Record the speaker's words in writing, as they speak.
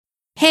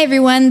Hey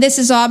everyone, this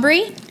is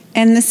Aubrey.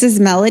 And this is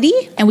Melody.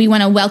 And we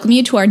want to welcome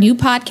you to our new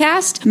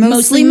podcast,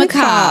 Mostly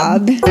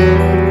Macabre.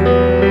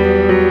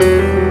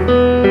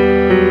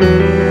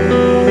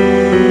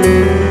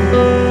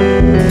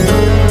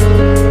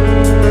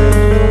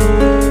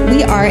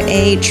 We are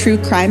a true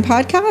crime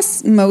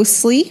podcast,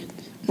 mostly.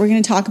 We're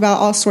going to talk about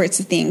all sorts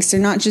of things. So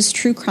not just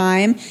true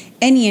crime,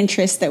 any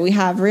interest that we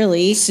have,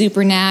 really.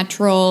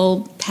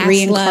 Supernatural, past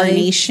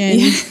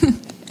reincarnation,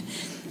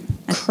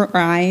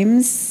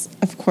 crimes,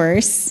 of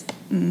course.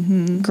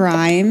 Mm-hmm.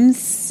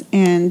 Grimes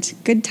and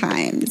good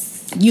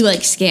times. You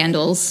like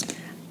scandals.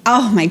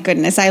 Oh my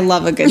goodness, I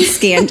love a good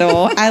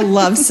scandal. I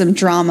love some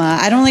drama.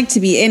 I don't like to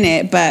be in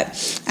it,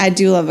 but I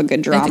do love a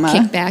good drama. Like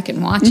to kick back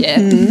and watch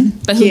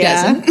it. But who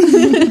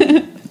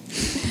doesn't?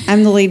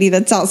 I'm the lady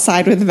that's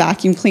outside with a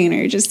vacuum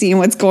cleaner, just seeing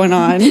what's going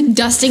on.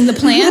 Dusting the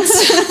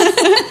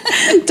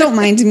plants. Don't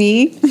mind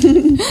me.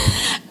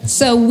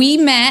 So we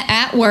met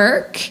at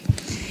work.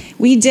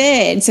 We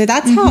did. So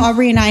that's how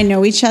Aubrey and I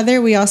know each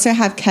other. We also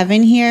have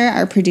Kevin here,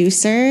 our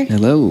producer.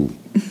 Hello.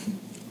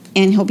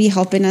 And he'll be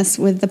helping us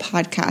with the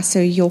podcast. So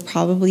you'll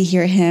probably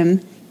hear him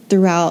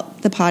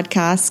throughout the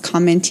podcast,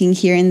 commenting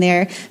here and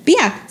there. But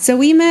yeah, so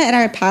we met at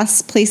our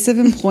past place of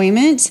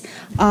employment,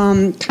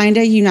 kind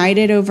of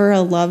united over a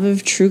love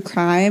of true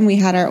crime. We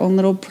had our own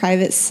little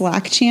private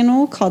Slack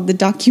channel called the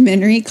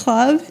Documentary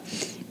Club.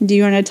 Do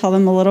you want to tell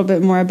them a little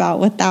bit more about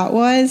what that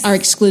was? Our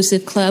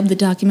exclusive club, the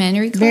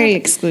Documentary Club. Very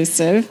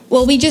exclusive.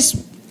 Well, we just,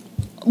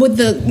 with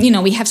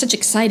we have such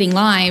exciting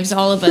lives,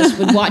 all of us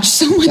would watch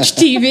so much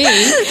TV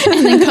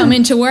and then come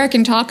into work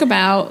and talk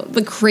about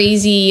the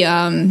crazy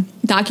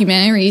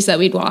documentaries that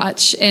we'd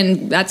watch.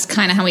 And that's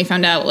kind of how we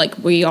found out, like,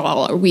 we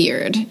all are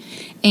weird.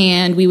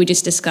 And we would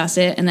just discuss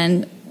it. And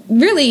then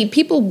really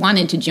people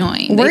wanted to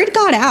join. Word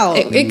got out.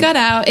 It got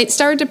out. It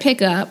started to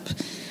pick up.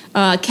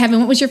 Kevin,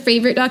 what was your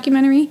favorite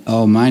documentary?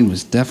 Oh, mine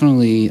was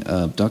definitely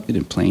Abducted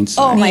in Plain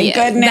Sight. Oh, my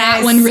goodness.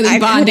 That one really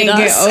bonded us.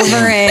 I couldn't get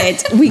over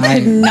it. We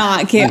could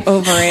not get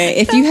over it.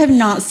 If you have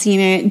not seen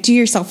it, do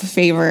yourself a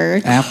favor.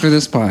 After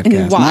this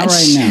podcast. Not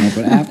right now,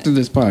 but after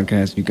this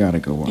podcast, you got to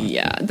go watch.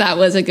 Yeah, that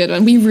was a good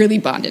one. We really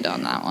bonded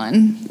on that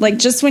one. Like,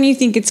 just when you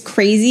think it's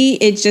crazy,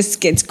 it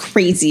just gets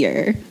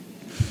crazier.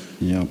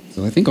 Yeah.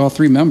 So I think all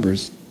three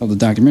members of the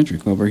Documentary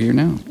Club are here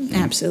now.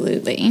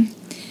 Absolutely.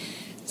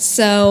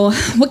 So,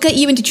 what got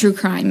you into true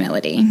crime,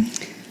 Melody?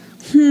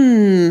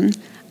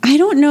 I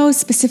don't know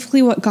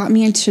specifically what got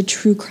me into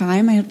true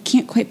crime. I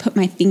can't quite put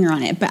my finger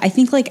on it. But I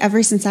think, like,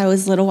 ever since I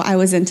was little, I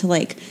was into,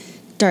 like,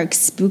 dark,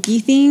 spooky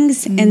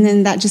things. Mm. And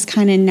then that just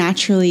kind of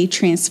naturally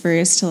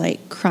transfers to,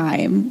 like,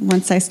 crime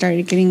once I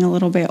started getting a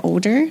little bit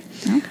older.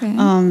 Okay.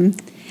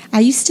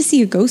 I used to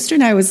see a ghost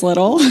when I was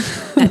little.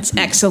 That's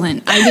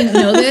excellent. I didn't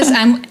know this.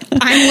 I'm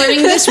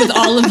learning this with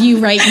all of you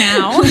right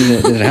now.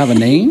 Did it have a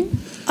name?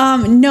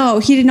 No,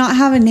 he did not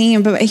have a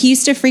name, but he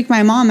used to freak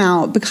my mom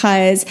out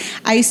because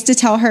I used to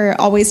tell her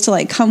always to,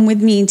 like, come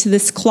with me to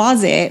this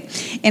closet,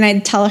 and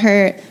I'd tell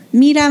her,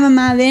 mira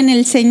mamá, ven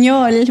el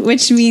señor,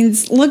 which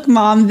means, look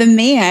mom, the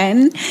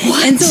man.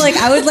 What? And so, like,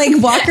 I would,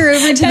 like, walk her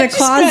over to the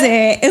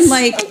closet, and,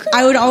 like, so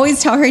I would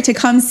always tell her to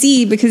come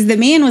see because the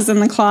man was in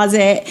the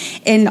closet,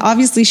 and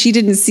obviously she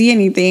didn't see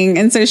anything,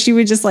 and so she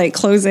would just, like,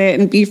 close it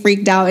and be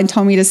freaked out and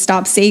tell me to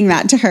stop saying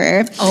that to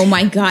her. Oh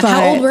my God. But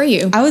how old were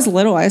you? I was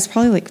little. I was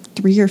probably like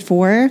 3 or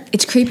 4.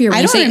 It's creepier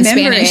when you say it in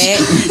Spanish.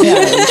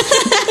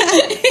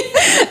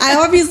 I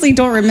obviously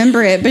don't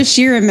remember it, but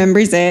she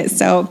remembers it.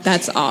 So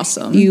that's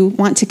awesome. You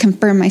want to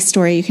confirm my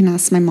story, you can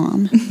ask my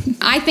mom.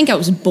 I think I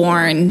was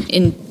born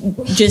in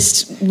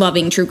just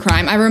loving true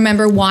crime. I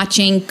remember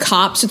watching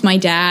Cops with my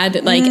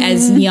dad, like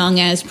as young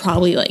as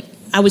probably like,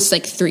 I was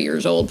like 3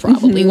 years old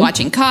probably,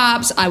 watching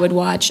Cops. I would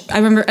watch, you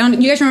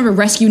guys remember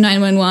Rescue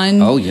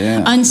 911? Oh,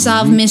 yeah.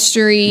 Unsolved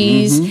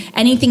Mysteries,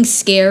 anything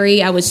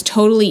scary I was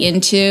totally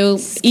into.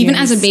 Scary even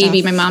as a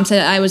baby, my mom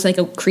said I was like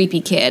a creepy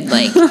kid.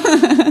 Like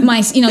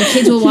my,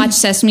 kids will watch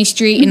Sesame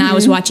Street and I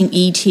was watching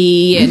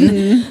E.T.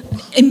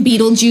 and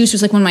Beetlejuice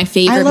was like one of my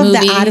favorite movies. I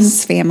love the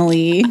Addams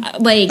Family.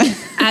 Like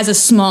as a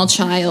small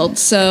child.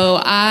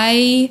 So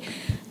I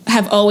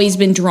have always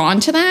been drawn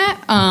to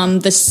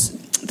that.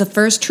 The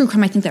first true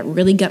crime I think that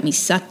really got me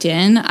sucked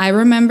in, I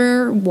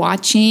remember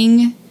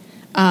watching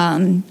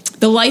the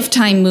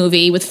Lifetime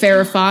movie with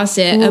Farrah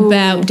Fawcett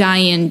about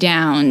Diane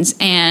Downs,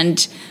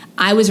 and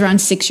I was around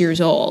 6 years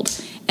old.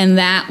 And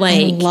that,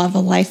 like... I love a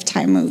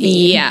Lifetime movie.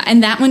 Yeah,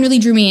 and that one really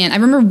drew me in. I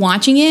remember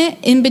watching it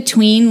in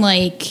between,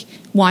 like,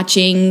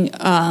 watching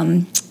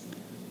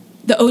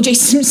the O.J.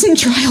 Simpson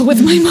trial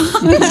with my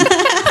mom.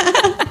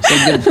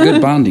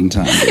 Good bonding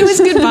time. It was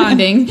good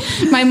bonding.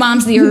 My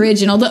mom's the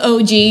original, the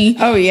OG.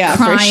 Oh yeah,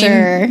 for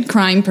sure.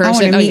 Crime person. I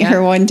want to meet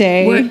her one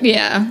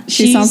day.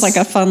 She sounds like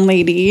a fun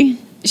lady.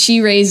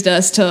 She raised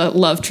us to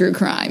love true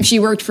crime. She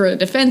worked for a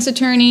defense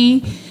attorney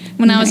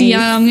when I was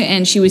young,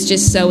 and she was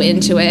just so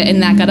into it,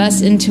 and that got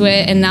us into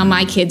it, and now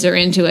my kids are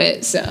into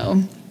it.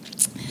 So,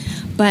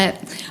 but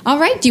all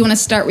right, do you want to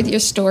start with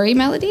your story,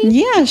 Melody?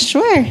 Yeah,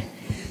 sure.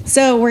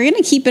 So we're going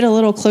to keep it a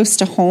little close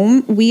to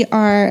home. We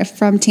are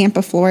from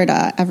Tampa,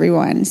 Florida,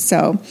 everyone.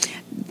 So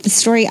the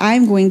story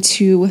I'm going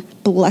to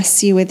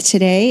bless you with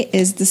today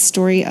is the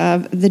story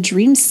of the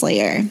Dream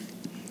Slayer.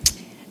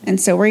 And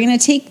so we're going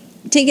to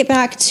take it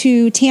back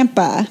to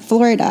Tampa,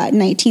 Florida,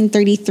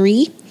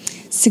 1933,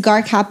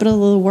 cigar capital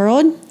of the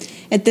world.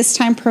 At this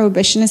time,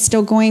 Prohibition is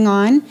still going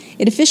on.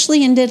 It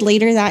officially ended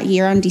later that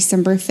year on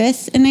December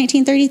 5th in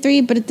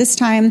 1933, but at this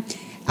time,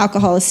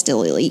 alcohol is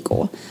still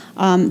illegal.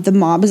 The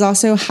mob is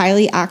also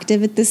highly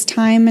active at this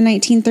time in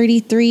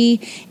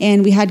 1933,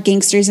 and we had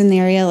gangsters in the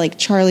area like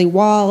Charlie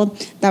Wall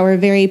that were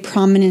very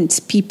prominent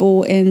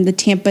people in the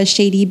Tampa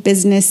shady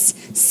business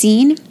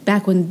scene.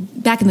 Back in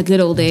the good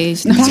old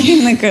days. Back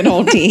in the good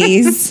old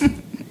days.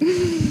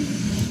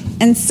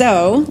 And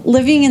so,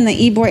 living in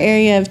the Ybor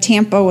area of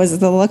Tampa was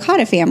the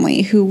Licata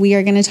family, who we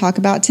are going to talk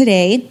about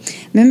today.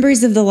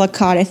 Members of the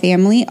Licata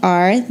family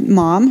are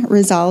Mom,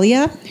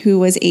 Rosalia, who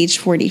was age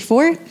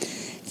 44,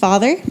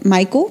 Father,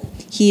 Michael,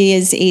 he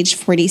is age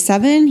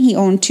 47. He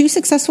owned 2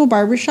 successful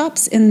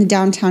barbershops in the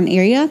downtown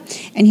area,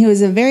 and he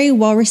was a very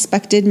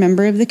well-respected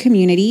member of the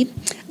community,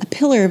 a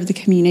pillar of the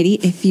community,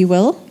 if you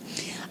will.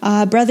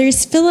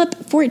 Brothers Philip,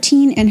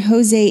 14, and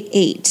Jose,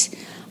 8.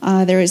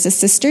 There was a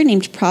sister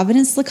named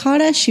Providence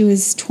Licata. She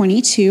was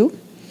 22.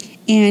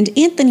 And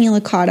Anthony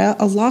Licata,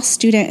 a law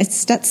student at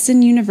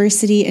Stetson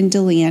University in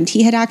DeLand.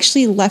 He had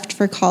actually left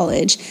for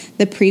college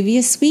the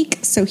previous week,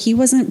 so he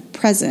wasn't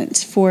present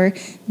for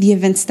the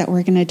events that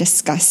we're going to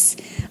discuss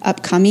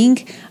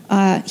upcoming.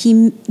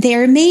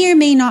 There may or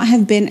may not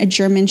have been a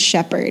German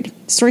Shepherd.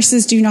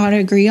 Sources do not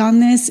agree on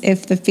this,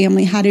 if the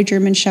family had a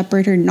German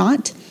Shepherd or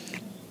not.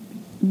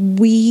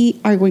 We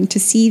are going to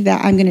see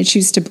that I'm going to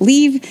choose to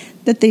believe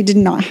that they did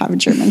not have a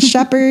German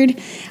Shepherd.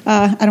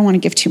 I don't want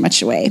to give too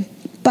much away.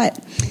 But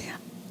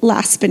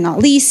last but not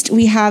least,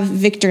 we have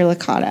Victor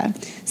Licata.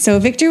 So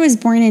Victor was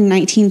born in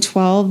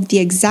 1912. The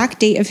exact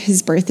date of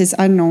his birth is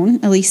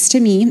unknown, at least to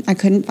me. I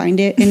couldn't find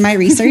it in my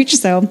research,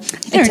 so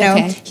I don't know.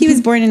 Okay. He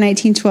was born in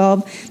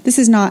 1912. This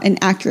is not an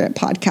accurate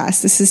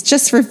podcast. This is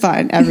just for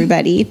fun,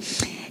 everybody.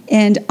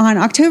 And on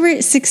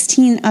October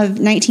 16 of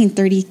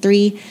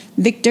 1933,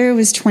 Victor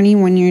was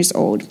 21 years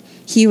old.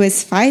 He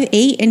was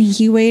 5'8", and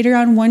he weighed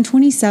around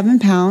 127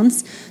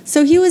 pounds.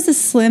 So he was a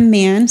slim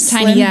man,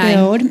 tiny slim guy.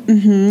 build.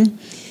 Mm-hmm.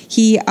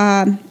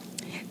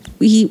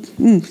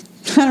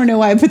 I don't know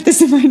why I put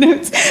this in my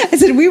notes. I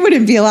said we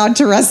wouldn't be allowed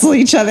to wrestle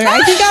each other.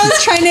 I think I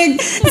was trying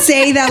to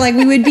say that like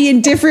we would be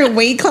in different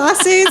weight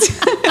classes.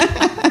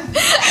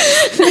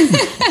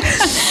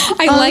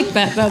 I like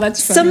that, though.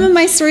 That's funny. Some of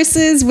my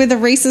sources with a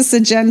racist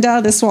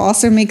agenda, this will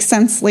also make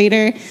sense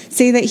later,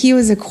 say that he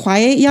was a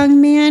quiet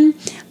young man.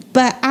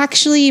 But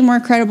actually, more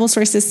credible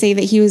sources say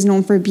that he was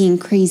known for being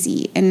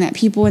crazy and that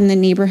people in the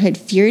neighborhood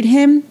feared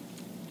him.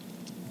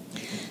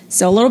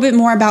 So a little bit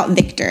more about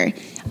Victor.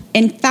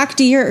 In fact,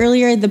 a year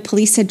earlier, the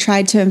police had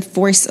tried to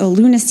enforce a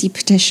lunacy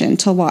petition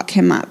to lock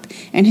him up.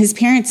 And his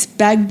parents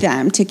begged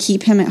them to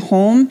keep him at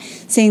home,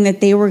 saying that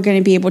they were going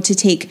to be able to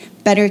take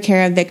better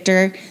care of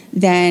Victor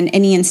than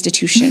any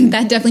institution.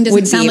 That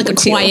definitely doesn't sound like a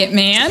quiet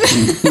man.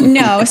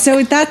 No,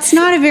 so that's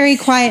not a very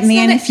quiet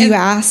man if you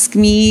ask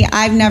me.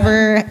 I've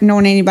never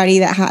known anybody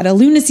that had a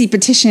lunacy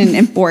petition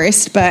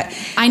enforced, but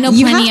I know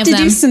plenty of them. You have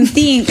to do some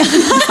things.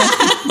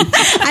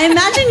 I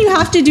imagine you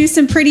have to do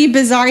some pretty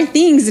bizarre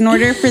things in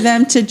order for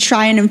them to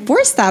try and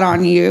enforce that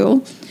on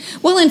you.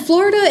 Well, in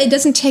Florida, it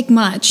doesn't take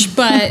much,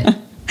 but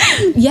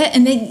yet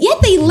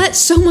they let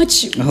so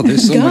much Oh,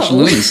 there's so much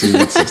lunacy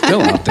that's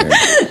still out there.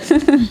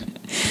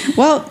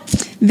 Well,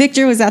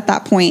 Victor was at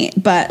that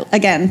point, but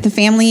again, the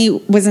family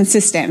was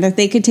insistent that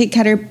they could take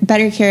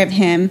better care of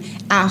him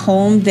at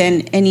home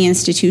than any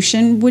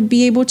institution would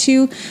be able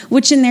to,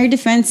 which in their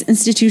defense,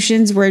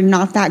 institutions were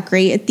not that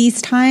great at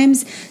these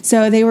times.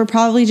 So they were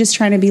probably just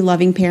trying to be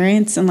loving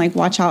parents and like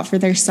watch out for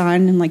their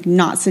son and like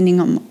not send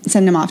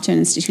him off to an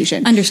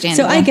institution.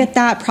 Understandable. So I get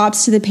that.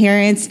 Props to the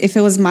parents. If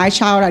it was my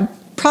child, I'd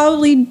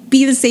probably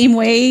be the same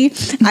way.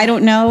 I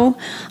don't know.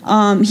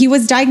 He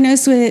was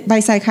diagnosed by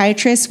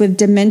psychiatrists with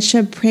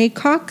dementia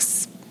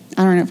praecox.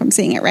 I don't know if I'm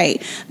saying it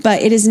right,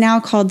 but it is now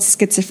called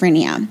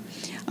schizophrenia.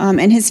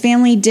 And his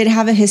family did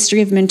have a history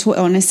of mental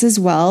illness as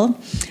well.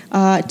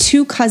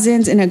 2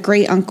 cousins and a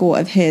great uncle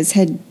of his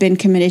had been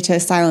committed to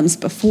asylums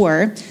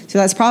before. So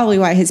that's probably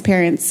why his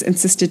parents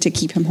insisted to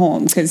keep him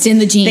home. Because it's in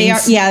the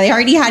genes. They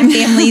already had a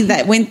family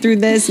that went through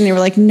this, and they were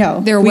like, no.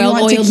 They're a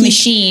well-oiled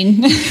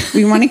machine.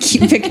 We want to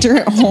keep Victor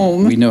at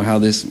home. We know how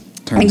this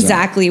turns out.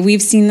 Exactly.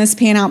 We've seen this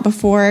pan out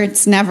before.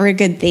 It's never a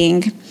good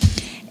thing.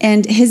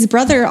 And his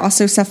brother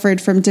also suffered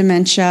from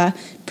dementia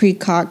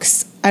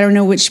praecox. I don't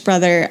know which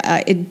brother.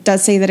 It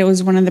does say that it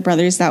was one of the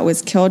brothers that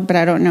was killed, but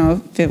I don't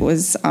know if it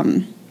was, I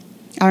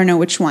don't know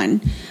which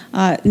one.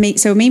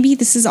 So maybe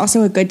this is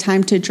also a good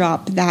time to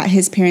drop that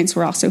his parents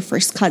were also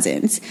first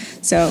cousins.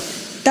 So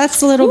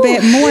that's a little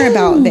bit more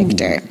about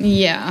Victor.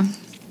 Yeah.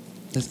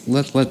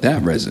 Let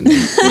that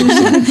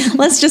resonate.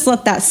 Let's just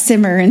let that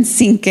simmer and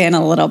sink in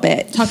a little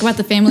bit. Talk about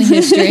the family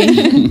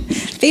history.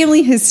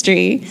 Family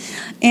history.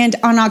 And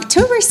on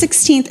October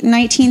 16th,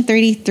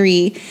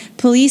 1933,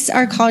 police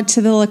are called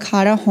to the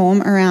Licata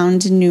home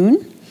around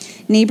noon.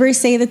 Neighbors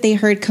say that they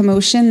heard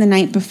commotion the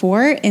night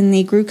before, and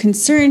they grew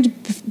concerned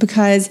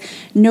because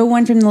no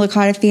one from the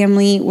Licata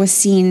family was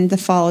seen the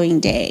following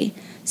day.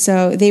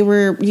 So they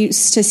were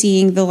used to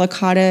seeing the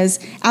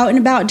Licatas out and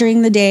about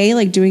during the day,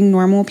 like doing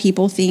normal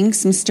people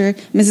things.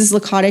 Mrs.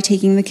 Licata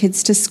taking the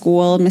kids to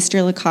school,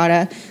 Mr.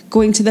 Licata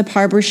going to the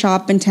barber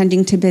shop and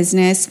tending to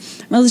business.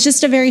 It was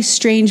just a very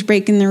strange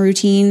break in the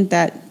routine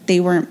that they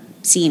weren't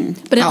seen.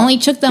 But it only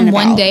took them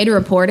one day to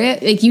report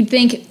it. Like, you'd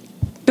think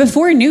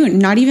before noon,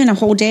 not even a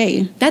whole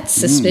day. that's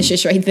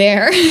suspicious right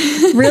there.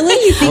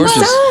 Really? You think Or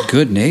so? just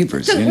good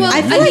neighbors. So, yeah. well,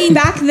 I feel like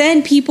back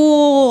then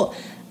people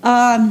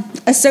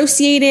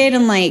associated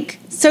and like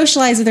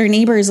socialize with their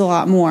neighbors a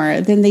lot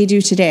more than they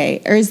do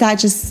today. Or is that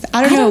just,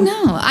 I don't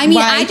know. I mean,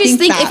 why I just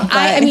think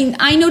that,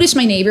 I notice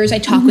my neighbors, I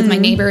talk with my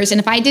neighbors, and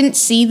if I didn't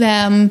see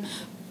them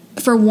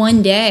for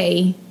one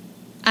day,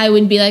 I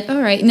would be like,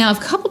 all right. Now, if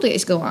a couple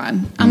days go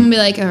on, I'm going to be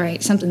like, all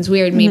right, something's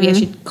weird. Maybe I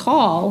should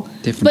call.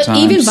 Different but times.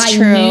 even by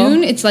True.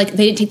 noon, it's like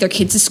they didn't take their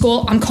kids to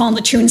school. I'm calling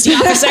the truancy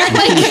officer.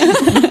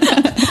 Like,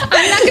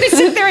 I'm not going to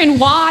sit there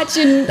and watch,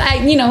 and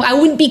I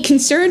wouldn't be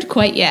concerned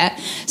quite yet.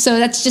 So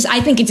that's just,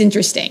 I think it's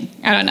interesting.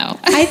 I don't know.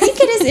 I think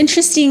it is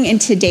interesting in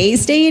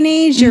today's day and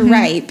age. You're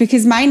right,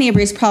 because my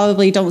neighbors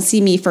probably don't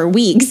see me for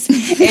weeks,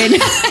 and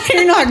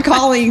they're not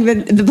calling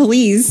the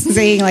police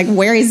saying like,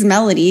 "Where is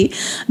Melody?"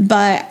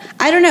 But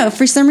I don't know.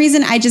 For some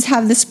reason, I just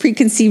have this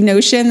preconceived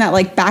notion that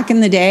like back in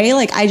the day,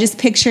 like I just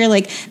picture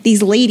like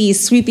these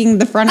ladies sweeping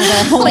the front of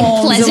their homes,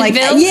 Like and, like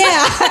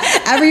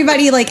Pleasantville?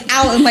 everybody like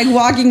out and like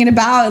walking and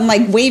about and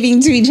like waving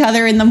to each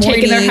other in the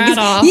morning, Taking their hat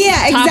off.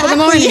 Yeah, Top of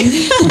the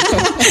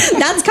exactly.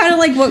 That's kind of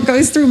like what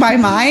goes through my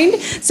mind.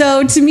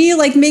 So to me,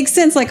 like makes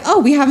sense. Like, oh,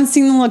 we haven't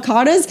seen the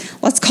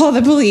Licatas. Let's call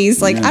the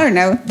police. Like, Yeah. I don't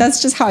know.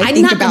 That's just how I I'd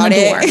think knock about on the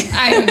door. it.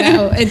 I don't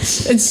know.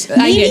 It's.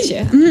 I get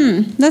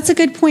you. That's a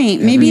good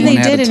point. Maybe Everyone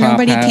they had did a and top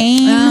nobody hat.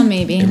 came. Oh,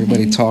 maybe.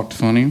 Everybody talked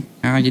funny.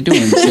 How you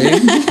doing, see?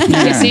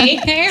 You see?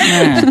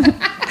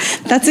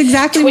 That's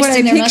exactly what I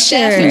Twisting their mustache,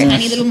 their picture.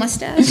 tiny little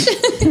mustache.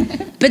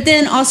 But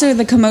then also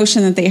the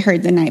commotion that they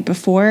heard the night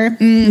before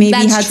maybe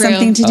that's had true.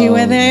 something to do Oh,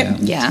 with it.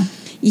 yeah. Yeah.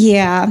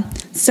 Yeah.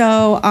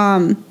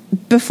 So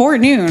before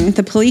noon,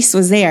 the police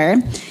was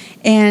there.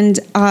 And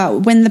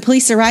when the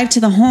police arrived to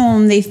the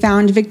home, they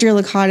found Victor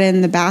Licata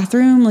in the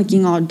bathroom,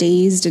 looking all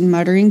dazed and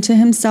muttering to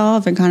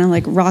himself and kind of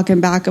like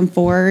rocking back and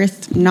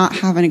forth, not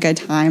having a good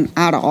time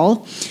at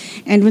all.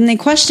 And when they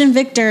questioned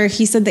Victor,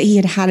 he said that he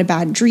had had a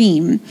bad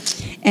dream.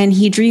 And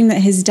he dreamed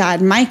that his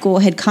dad, Michael,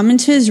 had come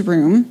into his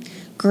room,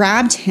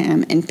 grabbed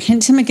him and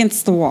pinned him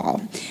against the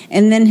wall.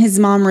 And then his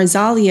mom,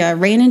 Rosalia,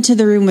 ran into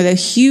the room with a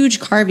huge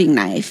carving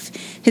knife.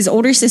 His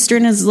older sister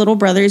and his little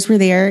brothers were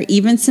there.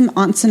 Even some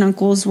aunts and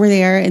uncles were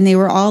there, and they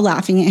were all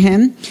laughing at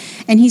him.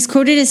 And he's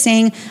quoted as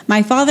saying,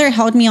 "My father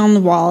held me on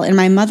the wall, and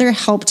my mother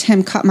helped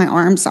him cut my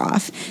arms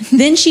off.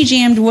 Then she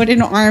jammed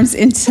wooden arms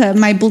into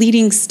my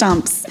bleeding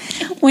stumps.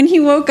 When he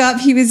woke up,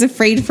 he was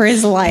afraid for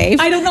his life."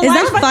 I don't know Is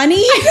why that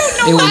funny?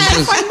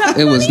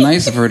 It was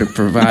nice of her to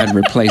provide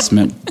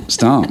replacement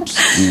stumps.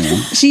 You know.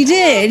 She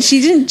did.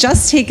 She didn't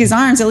just take his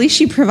arms. At least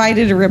she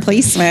provided a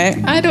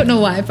replacement. I don't know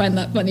why I find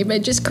that funny, but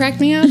it just cracked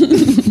me up.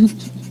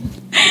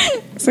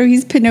 So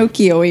he's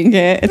Pinocchioing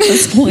it at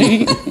this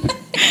point.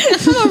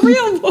 I'm a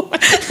real boy.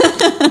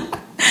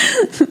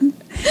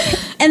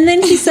 And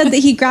then he said that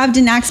he grabbed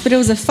an axe, but it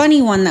was a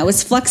funny one that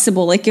was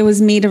flexible, like it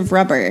was made of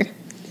rubber.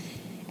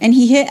 And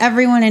he hit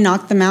everyone and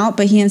knocked them out,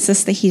 but he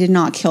insists that he did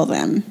not kill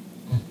them.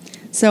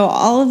 So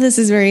all of this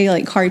is very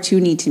like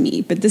cartoony to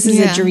me, but this is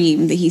Yeah. a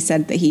dream that he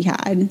said that he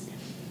had.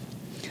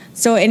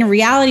 So in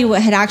reality,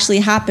 what had actually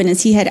happened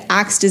is he had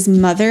axed his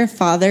mother,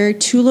 father,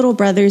 2 little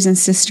brothers, and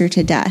sister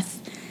to death.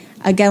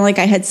 Again, like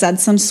I had said,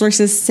 some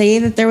sources say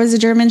that there was a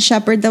German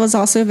Shepherd that was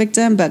also a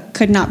victim, but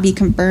could not be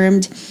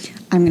confirmed.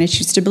 I'm going to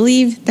choose to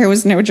believe there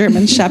was no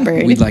German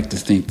Shepherd. We'd like to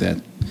think that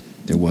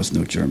there was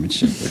no German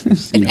Shepherd.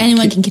 If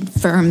anyone can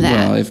confirm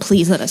that,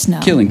 please let us know.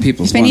 Killing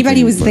people. If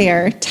anybody was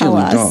there, tell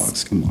us.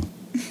 Dogs, come on,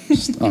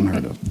 just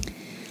unheard of.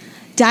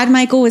 Dad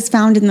Michael was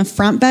found in the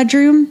front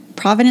bedroom.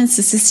 Providence,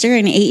 the sister,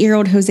 and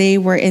 8-year-old Jose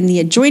were in the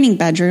adjoining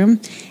bedroom.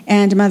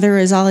 And Mother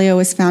Rosalia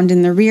was found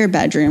in the rear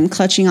bedroom,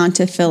 clutching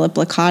onto Philip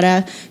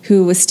Licata,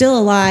 who was still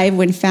alive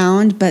when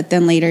found, but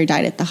then later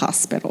died at the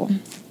hospital.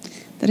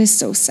 That is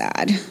so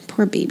sad.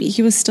 Poor baby.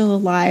 He was still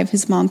alive.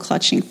 His mom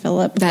clutching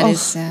Philip. That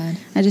is sad.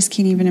 I just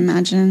can't even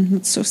imagine.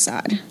 That's so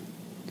sad.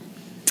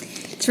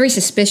 It's very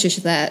suspicious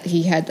that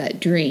he had that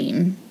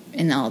dream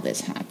and all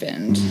this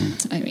happened.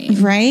 I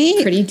mean, Right?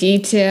 pretty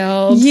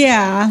detailed.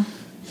 Yeah.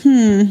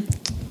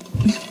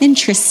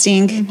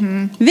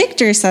 Interesting.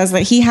 Victor says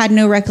that he had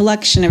no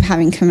recollection of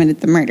having committed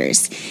the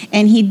murders.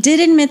 And he did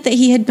admit that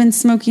he had been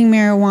smoking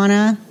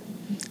marijuana.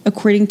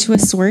 according to a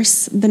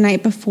source, the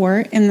night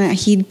before, and that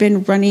he'd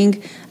been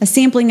running a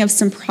sampling of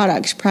some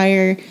product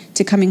prior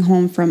to coming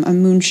home from a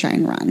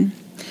moonshine run.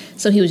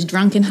 So he was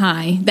drunk and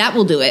high. That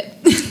will do it.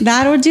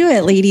 That'll do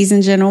it, ladies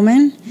and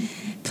gentlemen.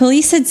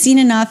 Police had seen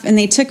enough, and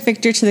they took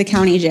Victor to the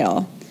county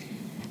jail.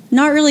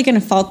 Not really going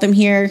to fault them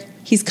here.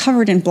 He's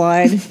covered in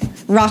blood,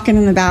 rocking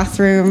in the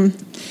bathroom.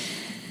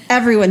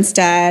 Everyone's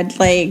dead.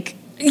 Like,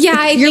 yeah,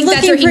 I you're think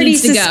that's looking where he pretty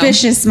needs to go.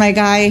 suspicious, my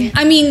guy.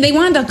 I mean, they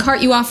wanted to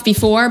cart you off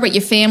before, but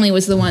your family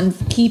was the one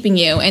keeping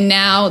you, and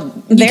now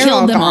you They're killed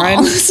all them gone.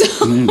 all. So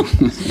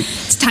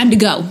it's time to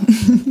go.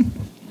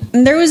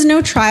 There was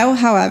no trial,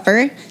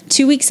 however.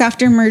 2 weeks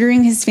after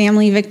murdering his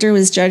family, Victor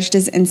was judged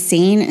as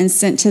insane and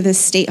sent to the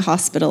state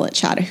hospital at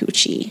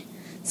Chattahoochee.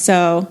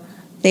 So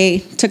they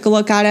took a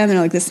look at him and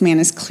they're like, this man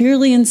is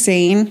clearly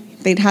insane.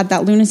 They'd had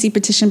that lunacy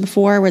petition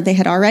before where they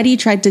had already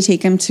tried to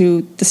take him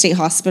to the state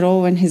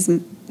hospital when his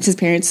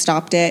parents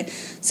stopped it.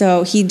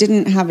 So he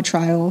didn't have a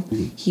trial.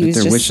 He was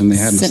they're just wishing they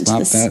hadn't sent to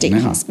the stopped that state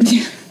now. hospital.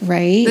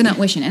 Right? They're not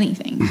wishing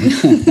anything.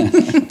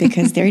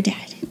 Because they're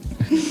dead.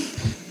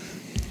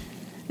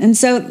 And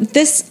so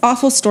this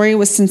awful story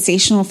was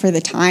sensational for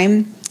the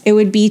time. It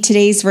would be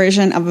today's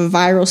version of a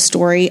viral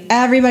story.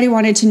 Everybody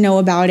wanted to know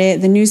about it.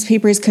 The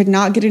newspapers could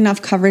not get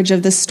enough coverage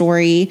of the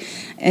story,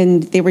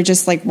 and they were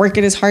just like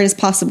working as hard as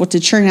possible to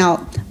churn out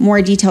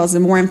more details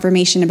and more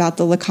information about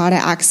the Licata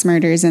axe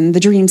murders and the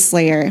Dream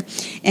Slayer.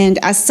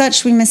 And as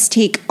such, we must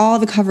take all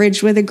the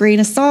coverage with a grain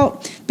of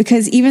salt,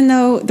 because even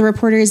though the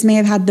reporters may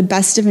have had the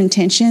best of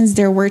intentions,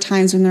 there were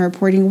times when the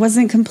reporting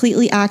wasn't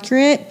completely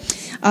accurate.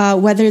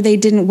 Whether they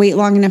didn't wait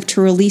long enough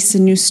to release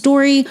a new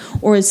story,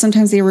 or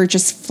sometimes they were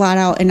just flat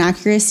out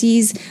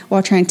inaccuracies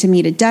while trying to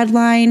meet a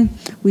deadline.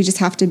 We just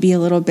have to be a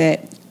little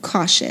bit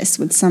cautious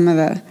with some of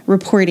the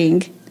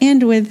reporting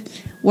and with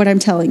what I'm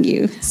telling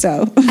you.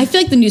 So I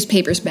feel like the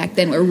newspapers back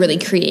then were really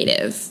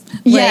creative.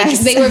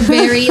 Yes. Like, they were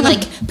very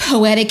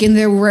poetic in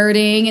their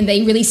wording, and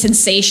they really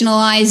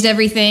sensationalized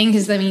everything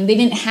because, I mean, they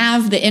didn't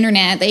have the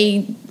internet.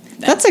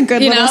 That's a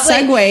good little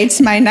segue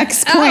to my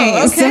next point.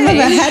 Oh, okay. Some of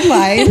the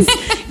headlines.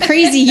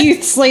 Crazy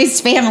youth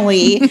slays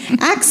family.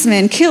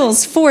 Axeman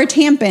kills 4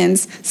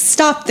 Tampans.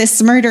 Stop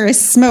this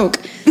murderous smoke.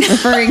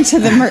 Referring to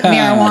the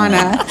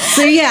marijuana.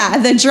 So yeah,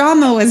 the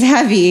drama was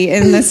heavy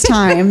in this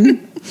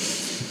time.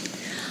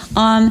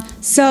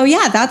 So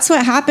yeah, that's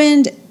what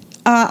happened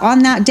on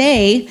that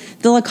day.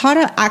 The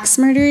Licata axe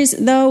murders,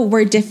 though,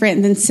 were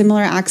different than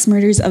similar axe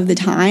murders of the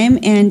time.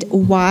 And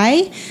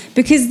why?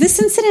 Because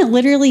this incident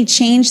literally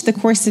changed the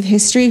course of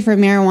history for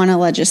marijuana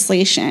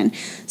legislation.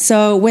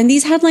 So when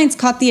these headlines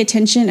caught the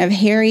attention of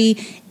Harry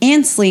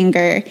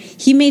Anslinger,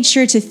 he made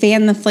sure to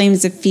fan the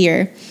flames of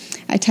fear.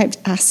 I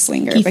typed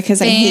Asslinger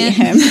because I hate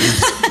him.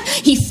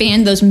 He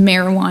fanned those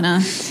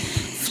marijuana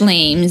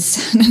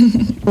flames.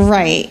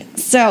 Right.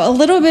 So a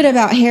little bit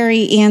about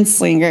Harry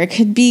Anslinger.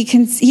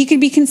 He could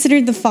be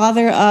considered the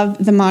father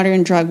of the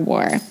modern drug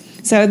war.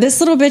 So this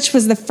little bitch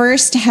was the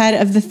first head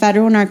of the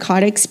Federal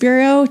Narcotics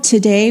Bureau.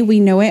 Today we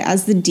know it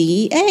as the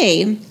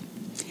DEA.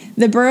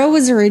 The bureau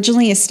was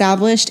originally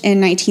established in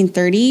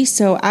 1930.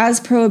 So as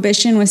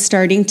prohibition was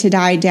starting to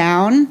die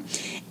down,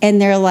 and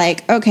they're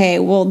like, okay,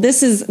 well,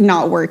 this is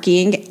not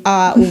working.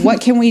 What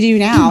can we do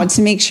now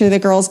to make sure the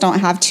girls don't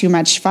have too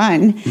much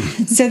fun?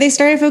 So they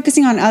started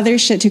focusing on other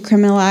shit to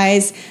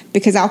criminalize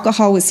because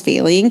alcohol was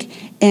failing.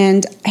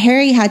 And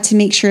Harry had to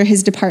make sure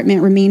his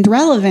department remained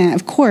relevant,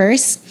 of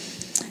course.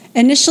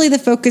 Initially, the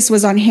focus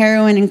was on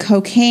heroin and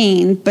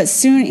cocaine, but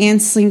soon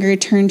Anslinger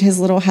turned his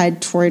little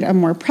head toward a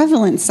more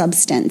prevalent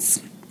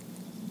substance.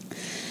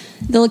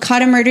 The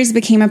Licata murders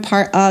became a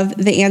part of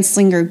the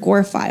Anslinger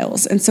Gore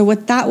Files. And so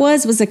what that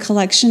was a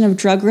collection of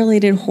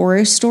drug-related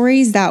horror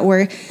stories that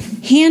were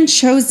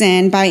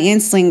hand-chosen by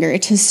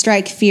Anslinger to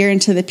strike fear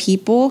into the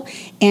people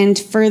and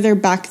further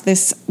back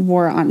this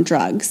war on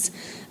drugs.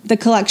 The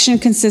collection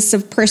consists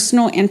of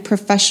personal and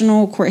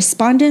professional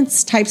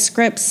correspondence,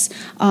 typescripts,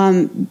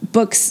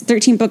 books,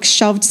 13 books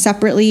shelved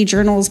separately,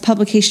 journals,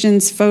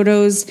 publications,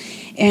 photos,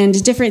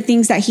 and different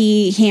things that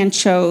he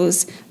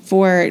hand-chose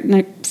for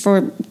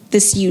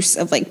this use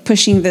of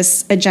pushing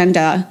this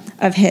agenda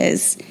of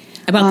his.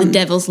 About the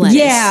devil's lettuce.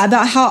 Yeah,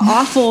 about how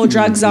awful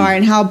drugs are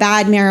and how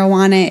bad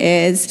marijuana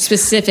is.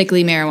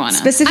 Specifically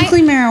marijuana.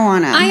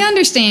 Marijuana. I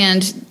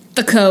understand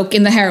the coke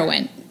and the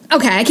heroin.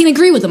 Okay, I can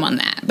agree with them on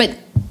that. But,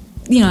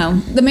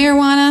 the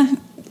marijuana,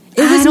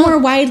 it was more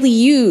widely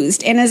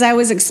used. And as I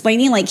was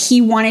explaining, he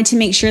wanted to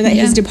make sure that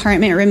his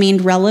department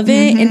remained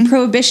relevant. And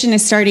prohibition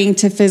is starting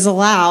to fizzle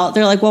out.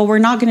 They're like, well, we're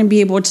not going to be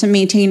able to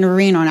maintain a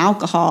reign on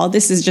alcohol.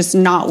 This is just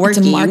not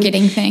working. It's a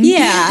marketing thing.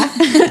 Yeah.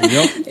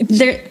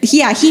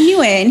 He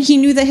knew it. And he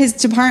knew that his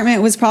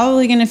department was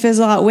probably going to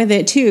fizzle out with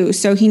it, too.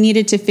 So he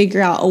needed to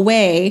figure out a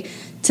way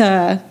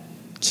to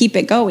keep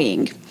it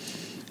going.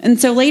 And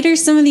so later,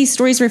 some of these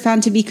stories were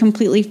found to be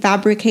completely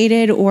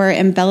fabricated or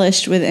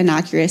embellished with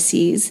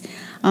inaccuracies.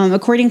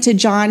 According to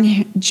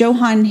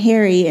Johann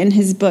Hari in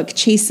his book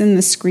Chasing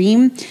the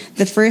Scream,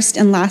 The First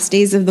and Last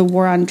Days of the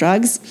War on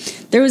Drugs,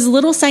 there was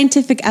little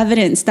scientific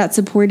evidence that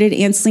supported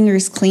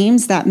Anslinger's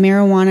claims that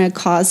marijuana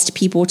caused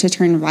people to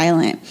turn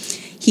violent.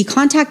 He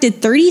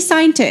contacted 30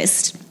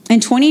 scientists,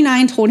 and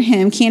 29 told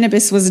him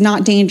cannabis was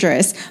not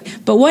dangerous.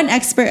 But one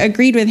expert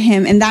agreed with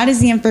him, and that is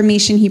the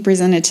information he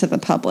presented to the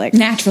public.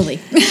 Naturally.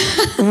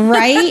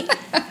 Right?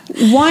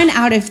 1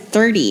 out of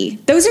 30.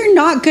 Those are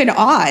not good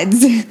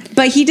odds.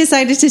 But he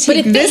decided to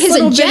take this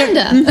little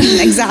agenda. bit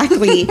of...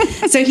 Exactly.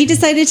 So he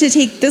decided to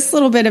take this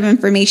little bit of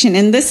information,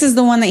 and this is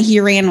the one that he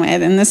ran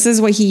with, and this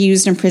is what he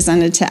used and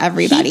presented to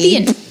everybody.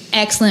 He'd be an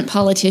excellent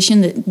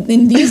politician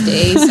in these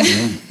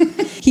days.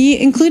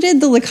 He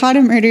included the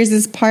Licata murders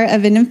as part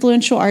of an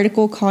influential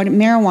article called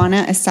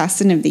Marijuana,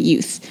 Assassin of the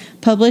Youth,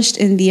 published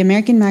in the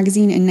American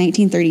Magazine in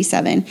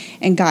 1937.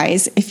 And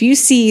guys, if you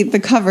see the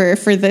cover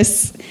for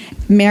this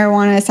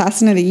Marijuana,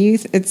 Assassin of the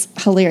Youth, it's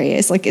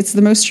hilarious. Like, it's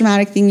the most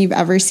dramatic thing you've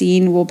ever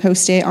seen. We'll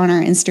post it on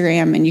our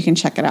Instagram and you can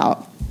check it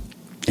out.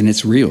 And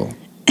it's real.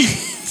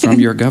 From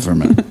your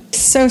government.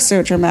 So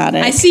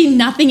dramatic. I see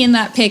nothing in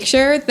that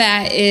picture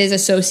that is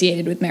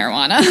associated with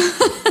marijuana.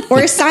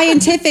 Or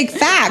scientific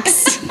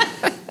facts.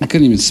 I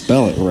couldn't even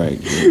spell it right.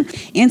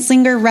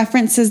 Anslinger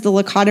references the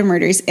Licata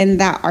murders in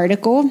that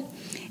article.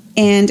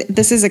 And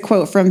this is a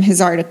quote from his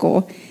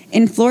article.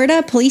 In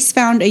Florida, police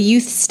found a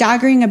youth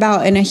staggering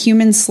about in a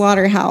human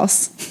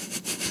slaughterhouse.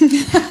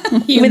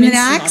 With an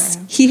axe,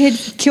 he had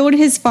killed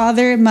his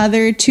father,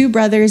 mother, 2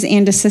 brothers,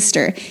 and a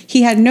sister.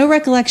 He had no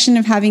recollection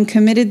of having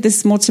committed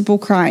this multiple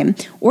crime.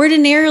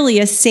 Ordinarily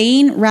a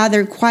sane,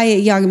 rather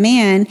quiet young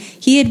man,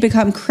 he had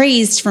become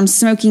crazed from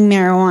smoking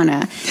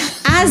marijuana.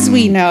 As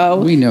we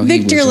know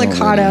Victor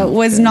Licata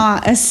was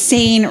not a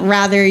sane,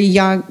 rather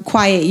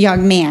quiet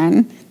young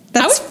man.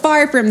 That's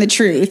far from the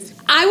truth.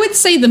 I would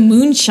say the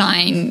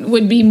moonshine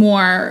would be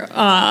more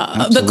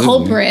the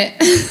culprit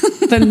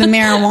than the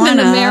marijuana. Than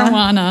the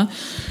marijuana.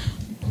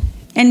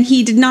 And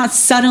he did not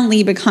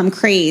suddenly become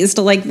crazed.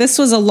 Like, this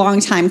was a long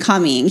time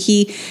coming.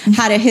 He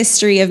had a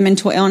history of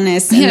mental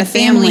illness in the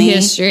family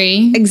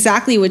history.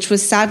 Exactly, which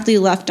was sadly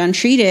left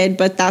untreated,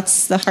 but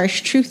that's the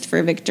harsh truth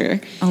for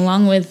Victor.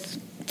 Along with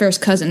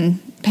first cousin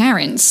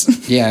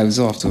parents. Yeah, it was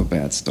off to a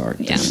bad start.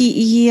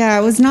 Yeah,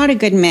 it was not a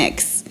good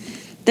mix.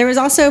 There was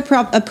also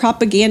a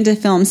propaganda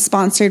film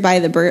sponsored by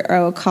the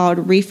Borough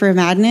called Reefer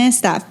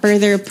Madness that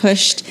further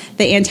pushed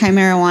the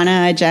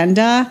anti-marijuana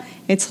agenda.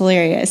 It's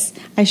hilarious.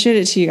 I showed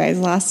it to you guys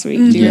last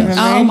week. Do you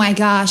remember? Oh my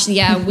gosh.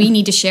 Yeah, we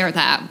need to share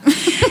that.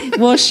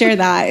 We'll share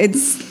that.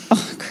 It's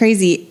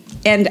crazy.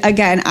 And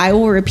again, I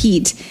will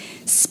repeat,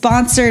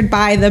 sponsored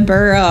by the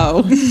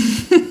Borough.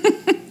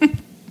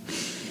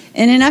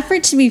 In an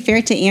effort to be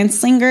fair to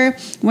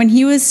Anslinger, when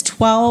he was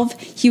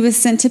 12, he was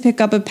sent to pick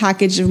up a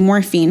package of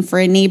morphine for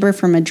a neighbor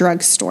from a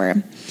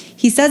drugstore.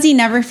 He says he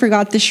never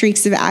forgot the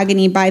shrieks of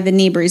agony by the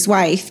neighbor's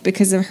wife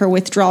because of her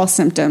withdrawal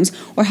symptoms,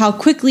 or how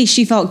quickly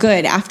she felt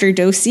good after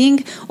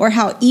dosing, or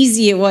how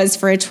easy it was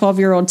for a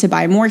 12-year-old to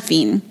buy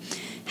morphine.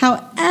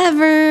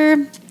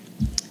 However,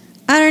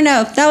 I don't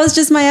know. That was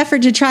just my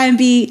effort to try and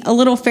be a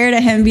little fair to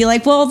him. Be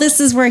like, well,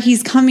 this is where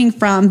he's coming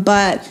from,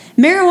 but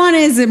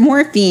marijuana isn't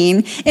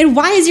morphine. And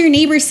why is your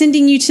neighbor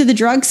sending you to the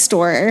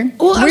drugstore?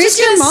 Well, where's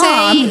your mom?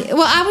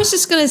 I was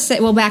just going to say,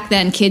 well, back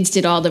then kids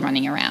did all the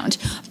running around.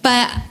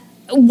 But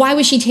why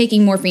was she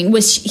taking morphine?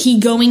 Was he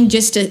going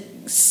just to,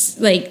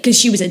 like, because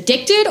she was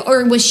addicted,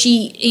 or was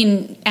she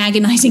in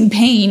agonizing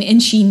pain and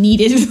she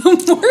needed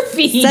the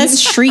morphine? It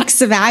says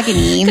shrieks of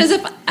agony. Because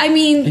that would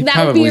be a reason.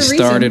 Probably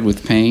started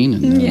with pain.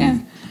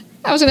 And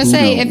I was going to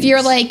say,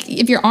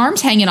 if your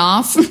arm's hanging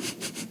off,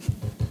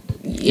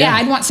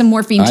 I'd want some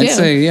morphine too. I'd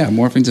say,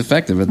 morphine's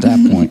effective at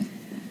that point.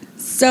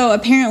 So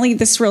apparently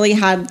this really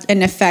had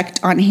an effect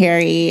on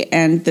Harry,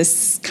 and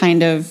this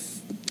kind of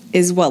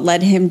is what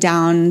led him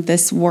down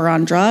this war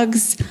on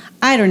drugs.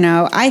 I don't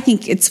know. I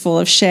think it's full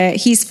of shit.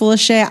 He's full of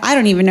shit. I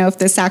don't even know if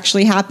this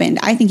actually happened.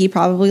 I think he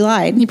probably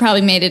lied. He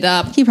probably made it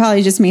up. He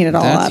probably just made it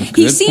all up.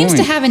 He seems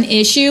to have an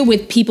issue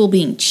with people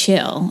being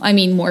chill. I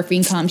mean,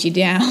 morphine calms you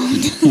down.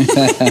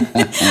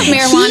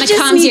 Marijuana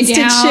calms you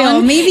down. To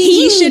chill. Maybe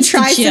he should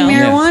try some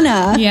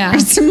marijuana. Yeah. Or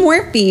some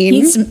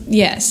morphine.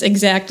 Yes,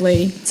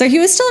 exactly. So he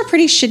was still a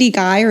pretty shitty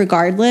guy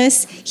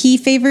regardless. He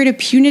favored a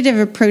punitive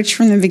approach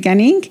from the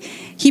beginning.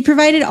 He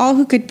provided all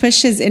who could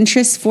push his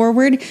interests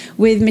forward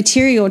with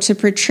material to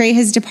portray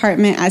his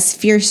department as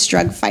fierce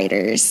drug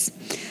fighters.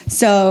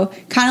 So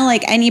kind of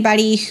like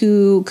anybody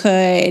who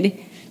could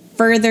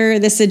further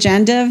this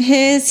agenda of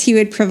his, he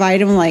would provide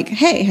them like,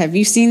 hey, have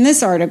you seen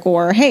this article?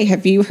 Or, hey,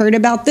 have you heard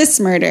about this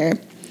murder?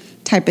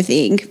 Type of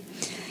thing.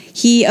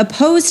 He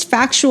opposed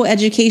factual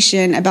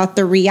education about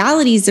the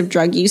realities of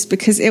drug use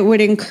because it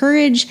would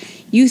encourage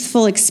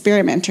youthful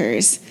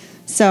experimenters.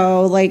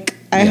 So, like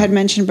I had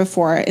mentioned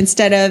before,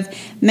 instead of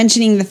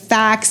mentioning the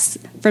facts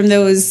from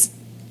those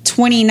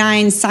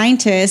 29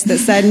 scientists that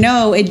said,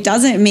 no, it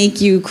doesn't make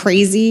you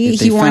crazy,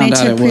 he wanted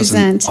to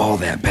present all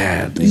that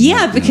bad.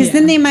 Because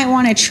then they might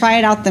want to try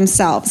it out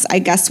themselves, I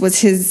guess was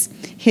his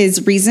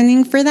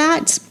reasoning for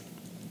that.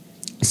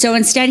 So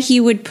instead, he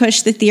would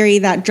push the theory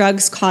that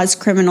drugs cause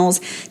criminals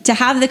to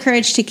have the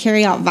courage to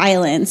carry out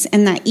violence,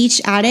 and that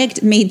each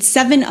addict made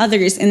 7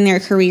 others in their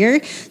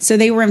career, so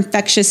they were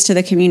infectious to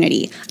the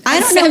community. I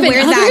don't know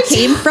where that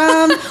came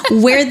from,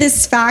 where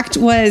this fact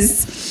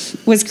was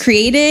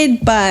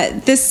created,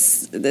 but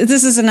this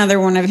is another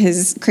one of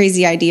his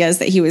crazy ideas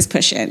that he was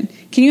pushing.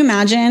 Can you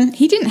imagine?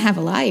 He didn't have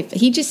a life.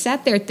 He just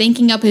sat there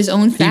thinking up his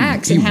own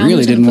facts He and how really he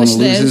was didn't going want to to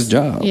push lose this. his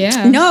job.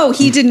 Yeah. No,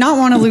 he did not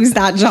want to lose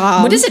that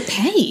job. What does it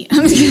pay?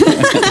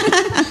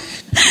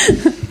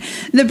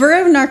 The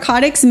Bureau of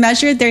Narcotics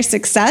measured their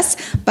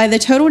success by the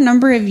total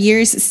number of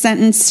years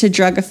sentenced to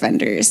drug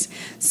offenders.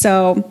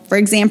 So, for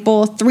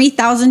example,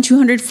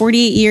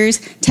 3,248 years,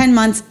 10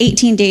 months,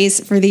 18 days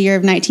for the year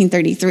of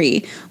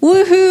 1933.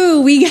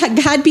 Woohoo! We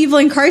had people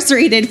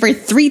incarcerated for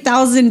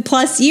 3,000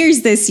 plus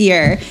years this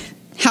year.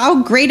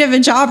 How great of a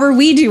job are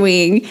we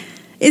doing?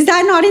 Is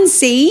that not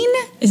insane?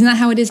 Isn't that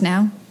how it is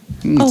now?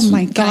 Oh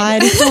my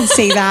God, don't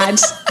say that.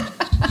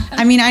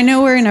 I mean, I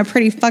know we're in a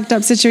pretty fucked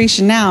up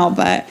situation now,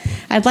 but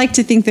I'd like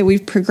to think that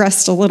we've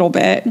progressed a little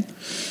bit.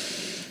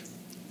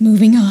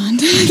 Moving on.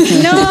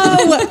 No!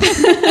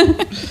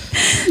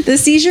 The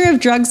seizure of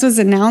drugs was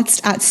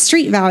announced at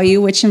street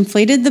value, which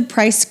inflated the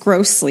price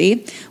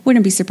grossly.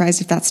 Wouldn't be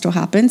surprised if that still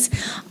happens.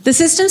 The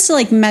systems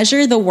to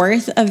measure the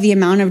worth of the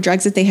amount of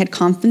drugs that they had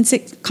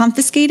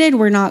confiscated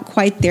were not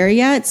quite there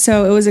yet,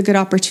 so it was a good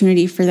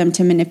opportunity for them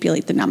to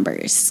manipulate the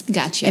numbers.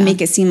 Gotcha. And make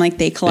it seem like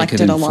they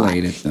collected a lot.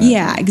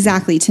 Yeah,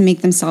 exactly, to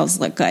make themselves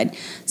look good.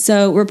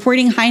 So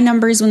reporting high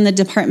numbers when the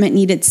department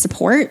needed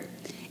support,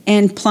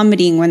 and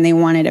plummeting when they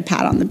wanted a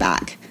pat on the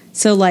back.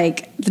 So,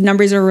 the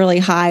numbers are really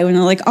high when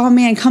they're like, oh,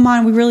 man, come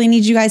on, we really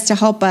need you guys to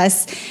help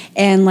us.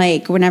 And,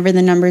 whenever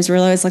the numbers were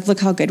low, it's like, look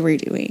how good we're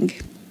doing.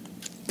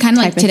 Kind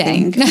of like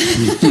today.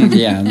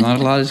 Yeah, not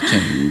a lot has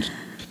changed.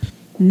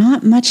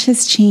 Not much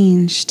has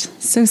changed.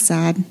 So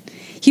sad.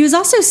 He was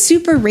also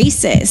super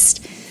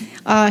racist.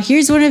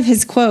 Here's one of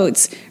his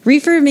quotes.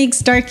 Reefer makes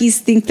darkies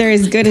think they're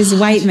as good as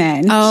white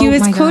men. Oh, he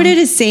was quoted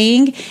as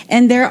saying,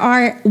 and there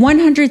are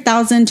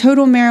 100,000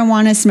 total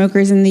marijuana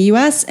smokers in the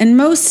U.S., and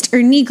most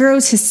are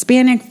Negroes,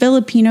 Hispanic,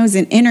 Filipinos,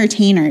 and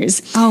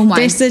entertainers. Oh my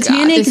God, their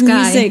satanic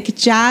music,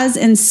 jazz,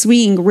 and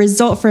swing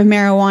result from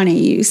marijuana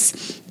use.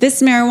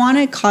 This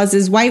marijuana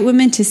causes white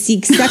women to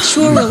seek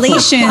sexual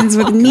relations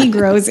with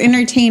Negroes,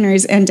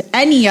 entertainers, and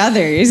any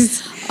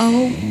others.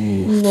 Oh,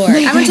 Lord.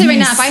 I'm going to tell you right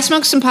now, if I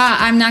smoke some pot,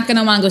 I'm not going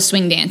to want to go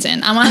swing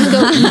dancing. I want to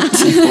go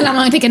eat, and I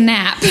want to take a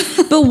nap.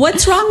 But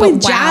what's wrong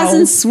with jazz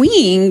and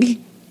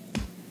swing?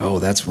 Oh,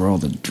 that's where all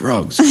the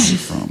drugs come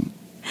from.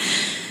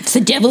 It's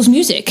the devil's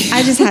music.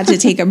 I just had to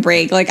take a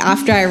break.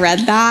 After I read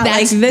that,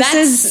 that's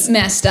is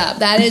messed up.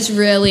 That is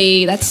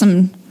really, that's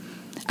some,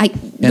 and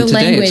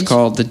today it's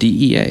called the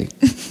DEA,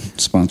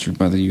 sponsored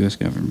by the U.S.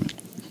 government.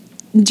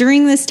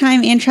 During this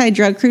time,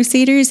 anti-drug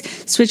crusaders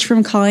switched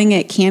from calling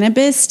it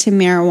cannabis to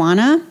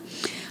marijuana,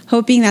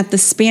 hoping that the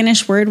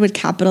Spanish word would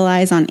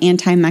capitalize on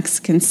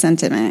anti-Mexican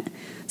sentiment.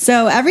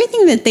 So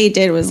everything that they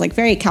did was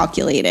very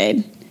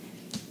calculated.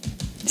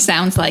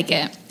 Sounds like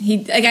it.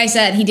 Like I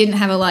said, he didn't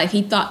have a life.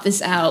 He thought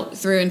this out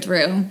through and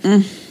through.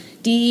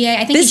 DEA,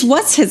 I think this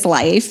was his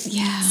life.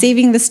 Yeah.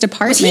 Saving this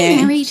department. Was he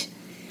married?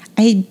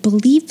 I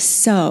believe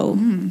so.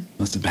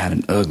 Must have had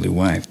an ugly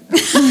wife.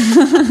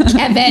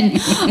 Kevin.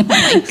 Oh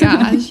my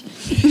gosh.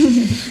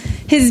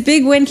 His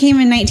big win came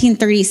in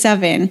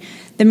 1937.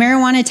 The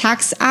Marijuana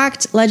Tax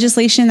Act,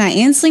 legislation that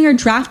Anslinger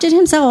drafted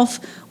himself,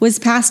 was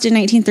passed in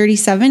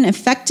 1937,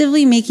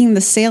 effectively making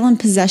the sale and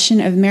possession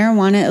of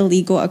marijuana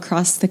illegal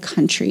across the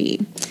country.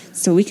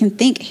 So we can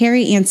thank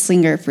Harry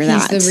Anslinger for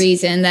that. He's the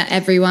reason that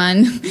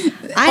everyone...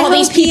 I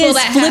hope he is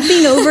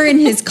flipping over in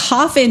his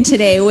coffin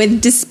today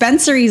with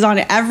dispensaries on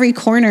every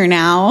corner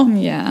now.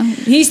 Yeah.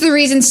 He's the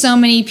reason so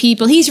many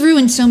people... He's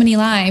ruined so many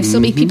lives. So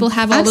many people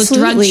have all those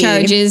drug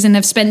charges and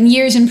have spent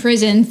years in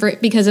prison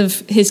because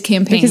of his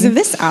campaign. Because of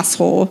this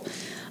asshole.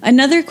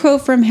 Another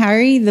quote from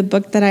Harry, the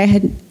book that I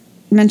had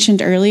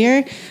mentioned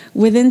earlier,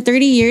 within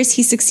 30 years,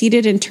 he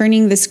succeeded in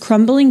turning this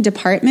crumbling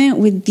department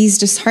with these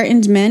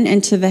disheartened men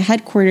into the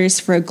headquarters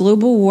for a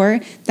global war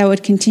that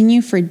would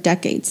continue for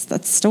decades.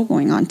 That's still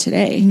going on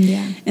today.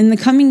 Yeah. In the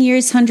coming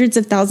years, hundreds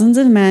of thousands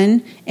of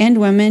men and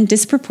women,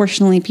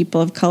 disproportionately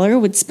people of color,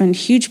 would spend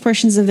huge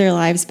portions of their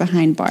lives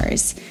behind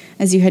bars.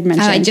 As you had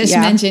mentioned. I just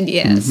mentioned,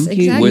 yes.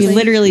 Exactly. You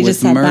literally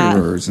just said that.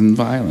 With murderers and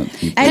violent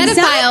people.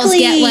 Pedophiles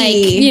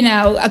get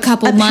a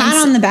couple months. A pat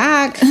on the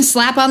back.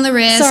 Slap on the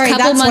wrist. Sorry,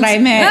 that's what I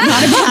meant.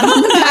 Not a pat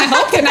on the back.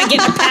 How can I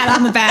get a pat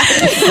on the back?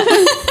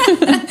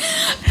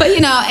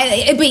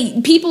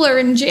 But people are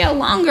in jail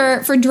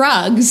longer for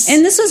drugs.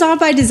 And this was all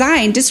by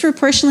design.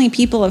 Disproportionately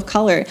people of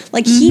color.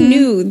 He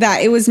knew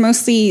that it was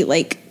mostly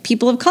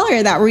people of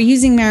color that were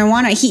using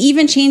marijuana. He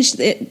even changed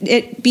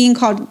it being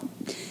called...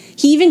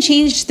 He even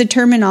changed the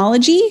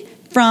terminology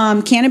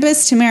from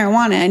cannabis to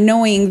marijuana,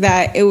 knowing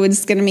that it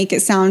was going to make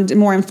it sound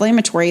more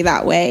inflammatory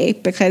that way,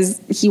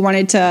 because he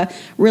wanted to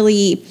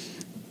really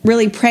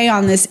really prey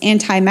on this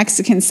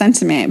anti-Mexican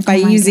sentiment by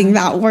using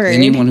that word.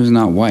 Anyone who's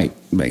not white,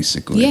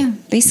 basically. Yeah,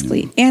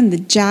 basically. And the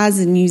jazz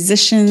and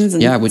musicians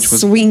and which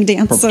was swing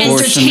dancers.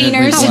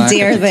 Entertainers. How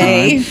dare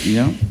they?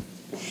 Yeah.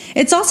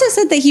 It's also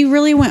said that he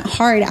really went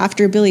hard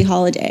after Billie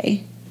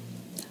Holiday.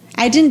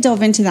 I didn't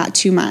delve into that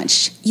too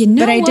much. You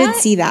know but I did what?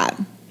 see that.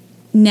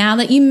 Now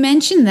that you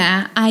mention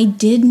that, I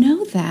did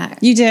know that.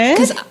 You did?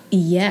 Because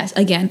yes,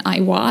 again, I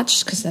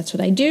watched because that's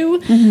what I do.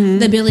 Mm-hmm.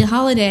 The Billie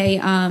Holiday.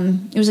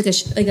 It was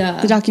like a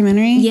The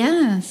documentary?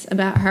 Yes,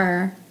 about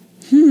her.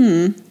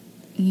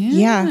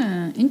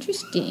 Yeah.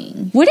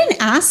 Interesting. What an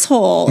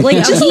asshole. Like,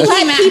 just He let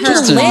came at people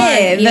her live.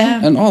 hard,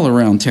 yeah. An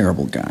all-around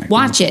terrible guy.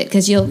 Watch it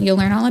because you'll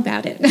learn all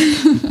about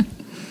it.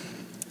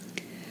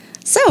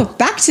 So,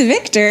 back to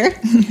Victor.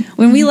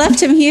 When we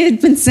left him, he had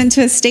been sent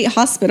to a state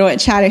hospital at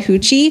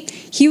Chattahoochee.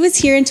 He was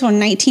here until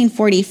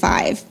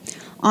 1945.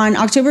 On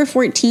October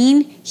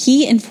 14,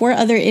 he and 4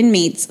 other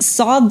inmates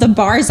sawed the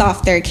bars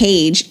off their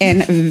cage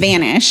and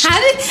vanished.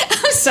 I'm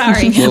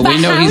sorry. Well, but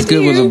we know how he's do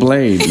good with you- a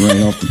blade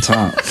right off the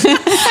top.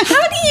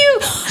 How do you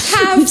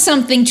have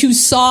something to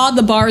saw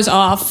the bars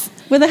off?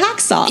 With a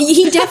hacksaw.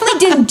 He definitely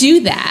didn't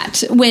do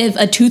that with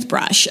a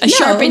toothbrush, a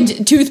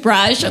sharpened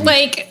toothbrush.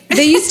 Like,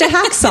 They used a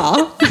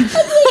hacksaw. we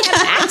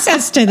have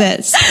access to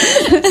this.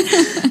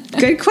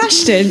 Good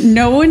question.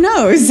 No one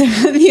knows.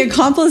 The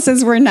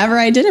accomplices were never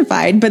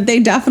identified, but they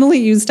definitely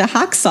used a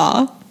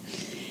hacksaw.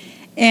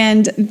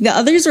 And the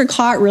others were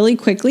caught really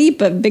quickly,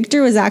 but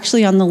Victor was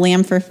actually on the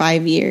lam for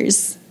 5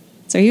 years.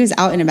 So he was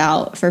out and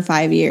about for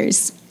 5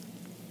 years.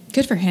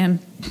 Good for him.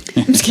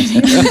 I'm just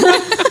kidding.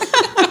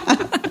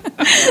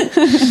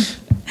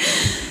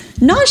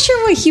 Not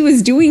sure what he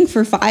was doing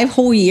for 5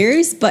 whole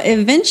years, but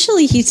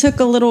eventually he took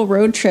a little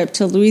road trip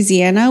to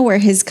Louisiana where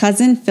his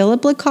cousin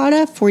Philip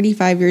Licata,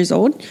 45 years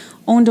old,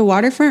 owned a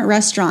waterfront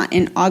restaurant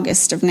in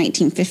August of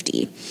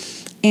 1950.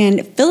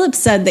 And Philip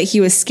said that he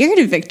was scared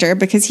of Victor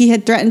because he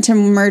had threatened to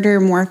murder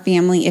more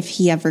family if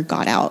he ever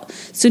got out.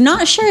 So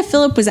not sure if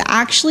Philip was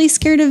actually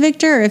scared of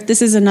Victor or if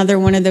this is another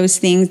one of those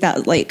things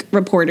that like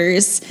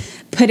reporters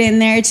put in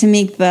there to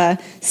make the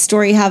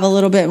story have a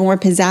little bit more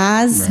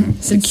pizzazz. Right.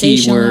 The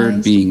key word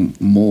Sensationalized. being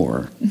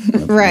more.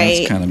 Right.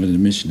 That's kind of an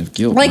admission of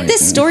guilt. Like right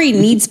this there. story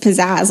needs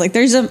pizzazz. Like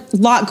there's a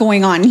lot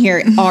going on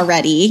here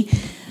already.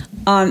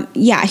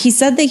 He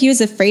said that he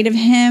was afraid of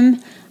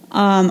him.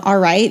 All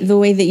right, the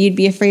way that you'd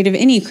be afraid of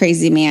any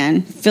crazy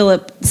man,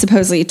 Philip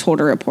supposedly told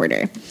a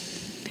reporter.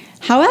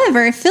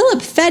 However,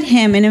 Philip fed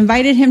him and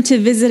invited him to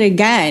visit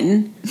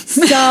again.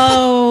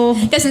 So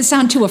Doesn't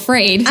sound too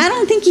afraid. I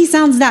don't think he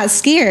sounds that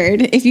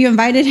scared if you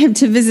invited him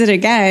to visit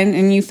again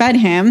and you fed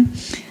him.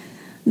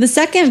 The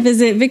second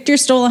visit, Victor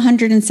stole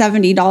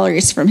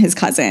 $170 from his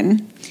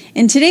cousin.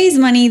 In today's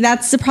money,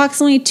 that's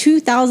approximately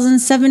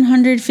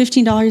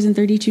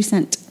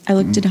 $2,715.32. I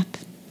looked it up.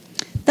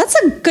 That's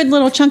a good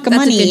little chunk of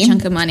That's money. a good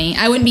chunk of money.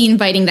 I wouldn't be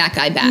inviting that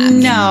guy back.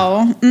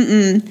 No.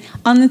 Mm-mm.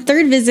 On the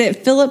third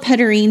visit, Philip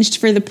had arranged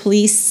for the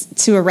police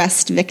to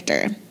arrest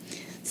Victor.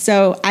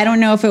 So I don't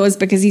know if it was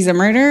because he's a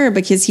murderer or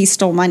because he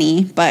stole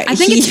money, but I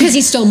think it's because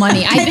he stole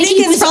money. I think he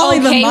it's was probably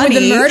the okay with money.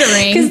 the 'Cause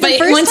murdering, the but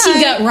first once he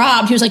time- got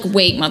robbed, he was like,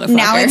 "Wait, motherfucker!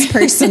 now it's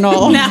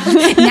personal.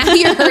 now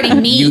you're hurting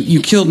me.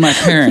 You killed my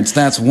parents.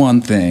 That's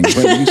one thing, but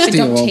you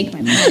still Don't take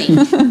my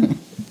money."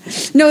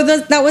 No,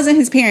 that wasn't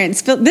his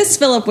parents. This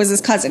Philip was his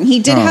cousin. He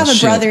did Oh, have a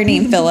shit. brother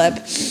named Philip.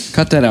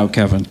 cut that out,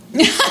 Kevin.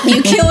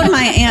 You killed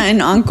my aunt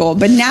and uncle,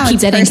 but now Keep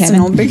it's that in,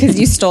 personal Kevin. because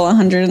you stole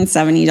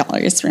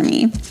 $170 from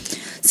me.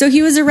 So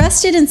he was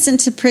arrested and sent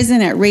to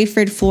prison at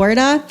Rayford,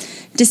 Florida.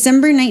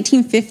 December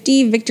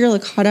 1950, Victor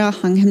Licata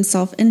hung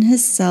himself in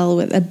his cell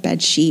with a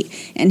bedsheet,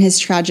 and his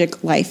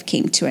tragic life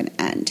came to an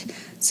end.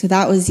 So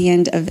that was the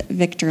end of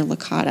Victor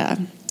Licata.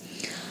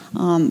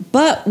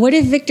 But what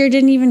if Victor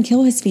didn't even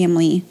kill his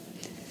family?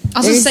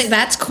 Also, say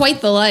that's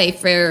quite the life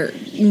for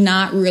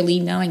not really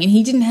knowing, and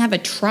he didn't have a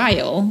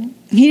trial.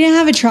 He didn't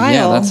have a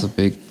trial. Yeah, that's a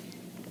big.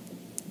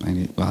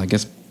 I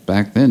guess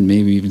back then,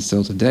 maybe even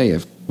still today.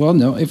 If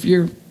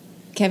you're.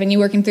 Kevin, you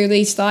working through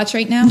these thoughts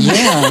right now?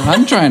 Yeah,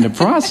 I'm trying to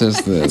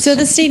process this. So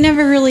the state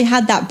never really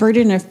had that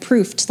burden of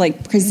proof to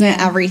like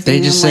present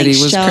everything. They just and, said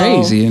he was show.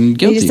 crazy and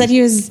guilty. They just said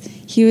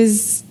he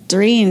was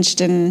deranged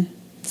and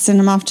sent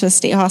him off to a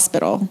state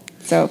hospital.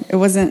 So it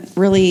wasn't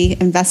really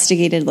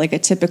investigated like a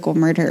typical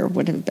murder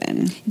would have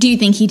been. Do you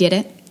think he did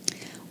it?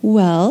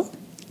 Well,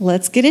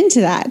 let's get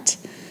into that.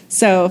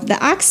 So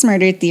the axe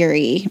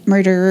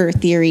murderer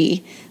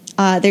theory,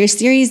 there's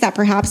theories that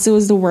perhaps it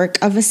was the work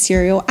of a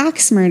serial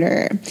axe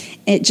murderer.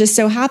 It just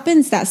so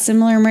happens that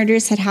similar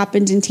murders had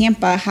happened in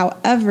Tampa.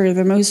 However,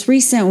 the most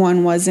recent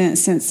one wasn't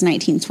since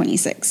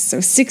 1926, so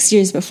 6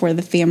 years before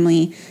the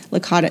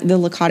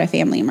Licata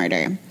family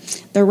murder.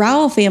 The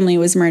Rowell family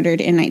was murdered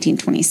in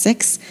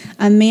 1926.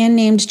 A man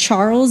named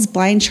Charles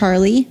Blind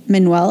Charlie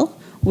Manuel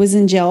was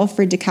in jail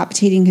for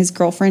decapitating his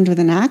girlfriend with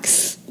an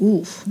axe.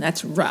 Ooh,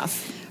 that's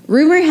rough.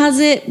 Rumor has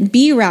it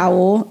B.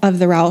 Rowell of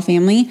the Rowell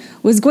family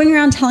was going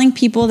around telling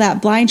people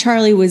that Blind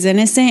Charlie was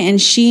innocent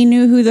and she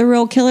knew who the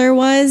real killer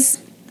was.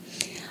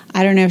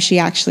 I don't know if she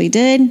actually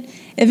did.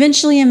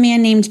 Eventually, a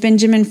man named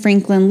Benjamin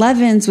Franklin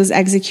Levins was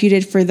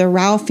executed for the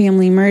Rao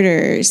family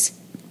murders.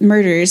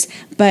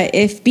 But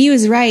if B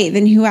was right,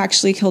 then who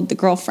actually killed the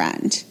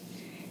girlfriend?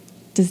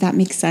 Does that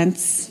make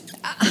sense?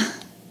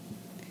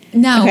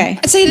 No. Okay.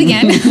 Say it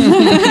again.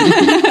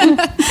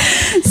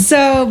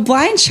 So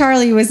Blind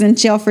Charlie was in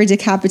jail for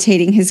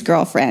decapitating his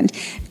girlfriend.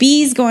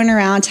 B's going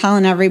around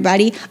telling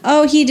everybody,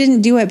 oh, he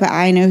didn't do it, but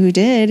I know who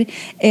did.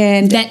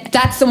 And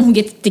that's the one who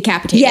gets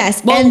decapitated.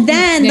 Yes. Well, and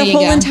then the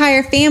whole go.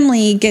 entire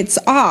family gets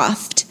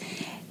offed.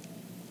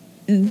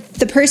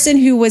 The person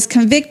who was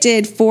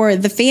convicted for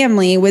the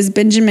family was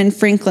Benjamin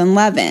Franklin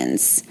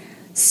Levins.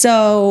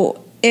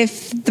 So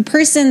if the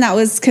person that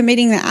was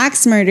committing the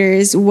axe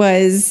murders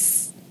was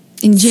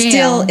in jail,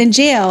 still in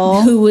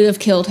jail, who would have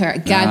killed her?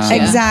 Gotcha.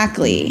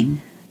 Exactly.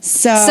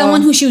 So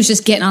someone who she was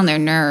just getting on their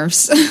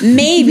nerves.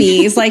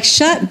 Maybe it's like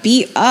shut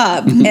B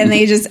up, and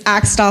they just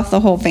axed off the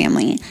whole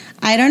family.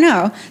 I don't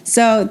know.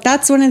 So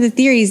that's one of the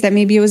theories, that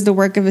maybe it was the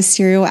work of a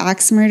serial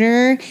axe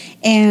murderer.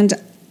 And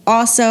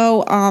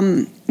also,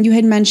 you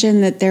had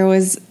mentioned that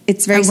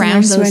it's very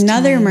Around similar to those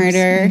another times.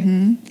 murder,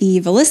 the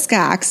Villisca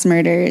axe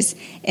murders,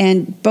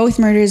 and both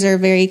murders are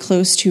very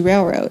close to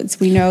railroads.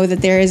 We know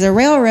that there is a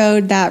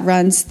railroad that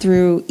runs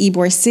through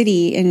Ybor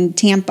City in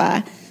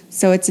Tampa,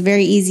 so it's a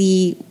very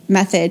easy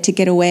method to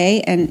get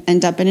away and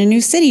end up in a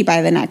new city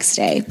by the next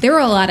day. There were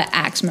a lot of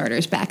axe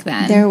murders back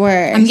then. There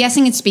were. I'm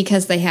guessing it's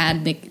because they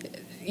had,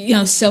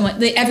 so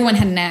much. Everyone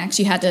had an axe.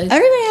 Everybody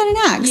had an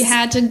axe. You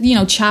had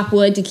to, chop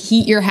wood to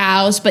heat your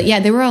house. But yeah,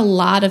 there were a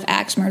lot of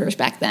axe murders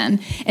back then.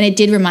 And it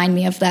did remind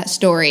me of that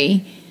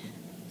story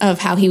of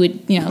how he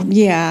would,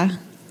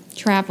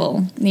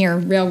 travel near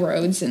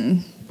railroads.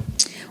 And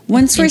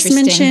one source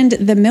mentioned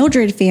the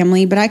Mildred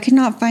family, but I could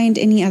not find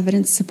any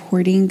evidence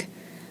supporting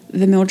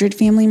the Mildred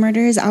family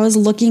murders. I was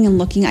looking and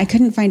looking. I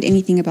couldn't find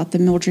anything about the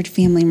Mildred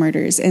family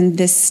murders in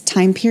this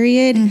time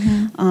period,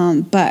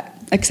 but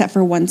except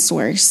for one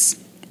source.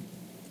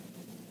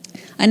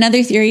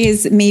 Another theory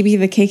is maybe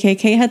the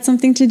KKK had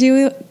something to do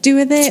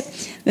with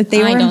it, that they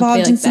were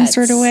involved in some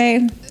sort of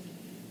way.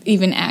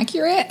 Even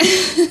accurate?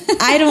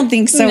 I don't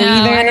think so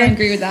either. I don't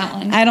agree with that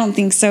one. I don't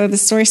think so. The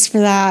source for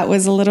that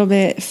was a little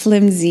bit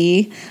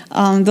flimsy. The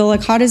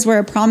Lacatas were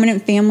a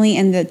prominent family,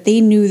 and that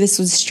they knew this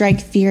would strike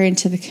fear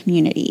into the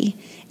community.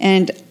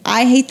 And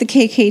I hate the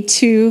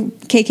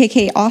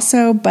KKK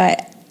also,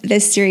 but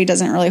this theory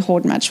doesn't really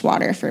hold much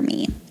water for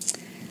me.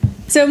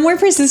 So a more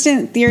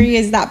persistent theory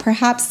is that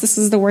perhaps this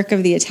is the work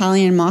of the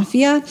Italian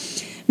mafia.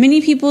 Many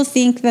people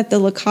think that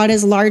the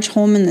Lacatas' large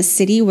home in the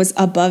city was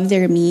above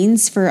their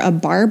means for a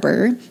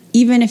barber.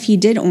 Even if he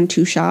did own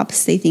 2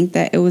 shops, they think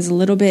that it was a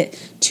little bit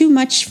too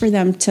much for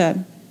them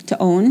to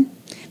own.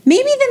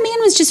 Maybe the man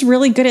was just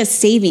really good at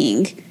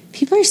saving.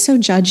 People are so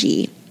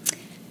judgy.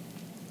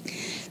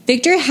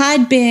 Victor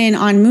had been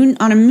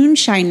on a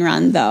moonshine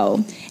run,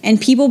 though, and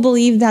people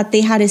believe that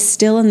they had a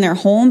still in their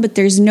home, but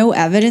there's no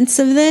evidence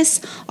of this.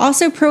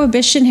 Also,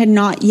 prohibition had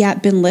not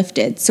yet been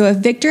lifted, so if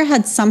Victor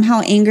had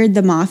somehow angered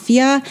the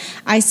mafia,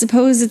 I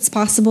suppose it's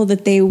possible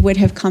that they would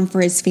have come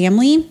for his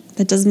family.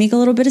 That does make a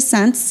little bit of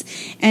sense.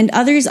 And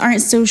others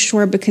aren't so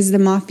sure because the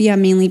mafia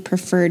mainly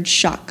preferred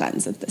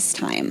shotguns at this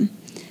time.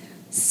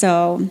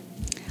 So,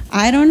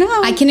 I don't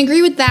know. I can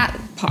agree with that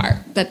part,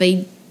 that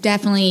they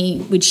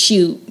definitely would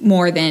shoot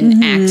more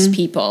than axe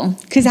people.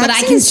 But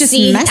I can just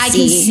messy. I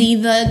can see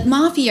the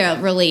mafia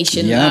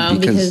relation, though,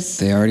 because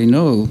they already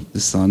know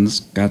the son's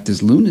got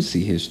this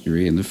lunacy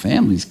history and the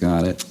family's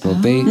got it. So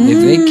if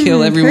they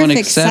kill everyone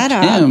except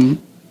setup.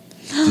 him,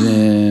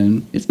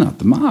 then it's not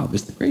the mob,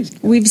 it's the crazy guy.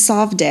 We've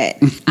solved it.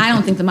 I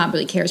don't think the mob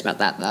really cares about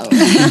that, though.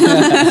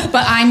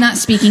 But I'm not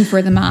speaking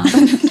for the mob.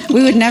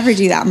 We would never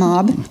do that,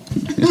 mob.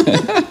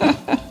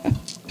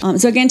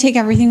 So again, take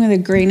everything with a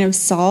grain of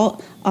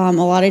salt. A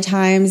lot of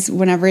times,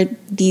 whenever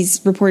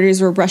these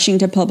reporters were rushing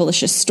to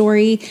publish a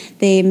story,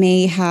 they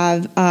may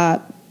have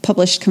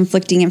published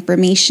conflicting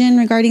information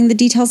regarding the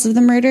details of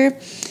the murder.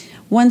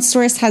 One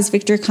source has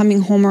Victor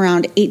coming home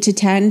around 8 to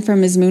 10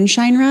 from his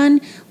moonshine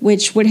run,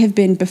 which would have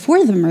been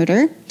before the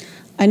murder.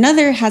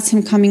 Another has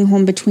him coming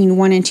home between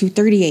 1 and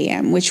 2:30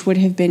 a.m., which would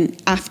have been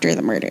after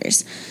the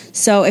murders.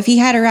 So if he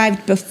had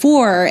arrived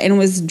before and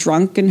was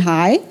drunk and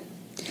high,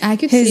 I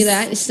could see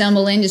that.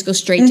 Stumble in, just go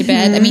straight to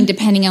bed. I mean,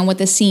 depending on what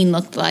the scene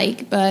looked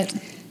like, but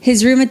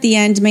his room at the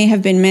end may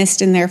have been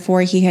missed, and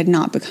therefore he had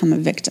not become a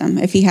victim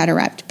if he had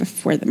arrived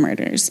before the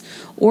murders.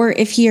 Or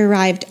if he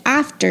arrived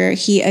after,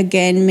 he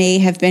again may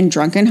have been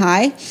drunk and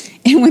high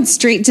and went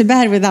straight to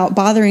bed without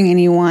bothering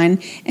anyone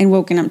and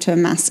woken up to a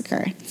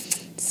massacre.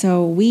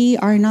 So we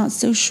are not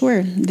so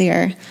sure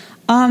there.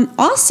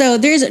 Also,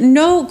 there's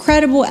no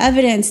credible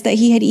evidence that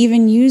he had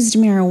even used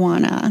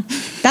marijuana.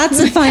 That's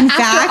a fun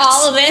fact. After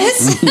all of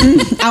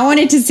this? I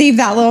wanted to save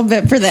that little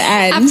bit for the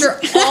end. After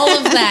all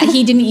of that,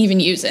 he didn't even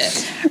use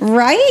it.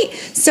 Right?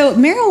 So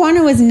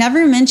marijuana was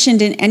never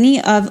mentioned in any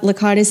of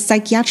Lacata's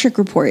psychiatric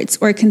reports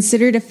or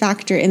considered a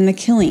factor in the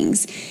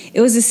killings.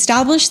 It was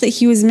established that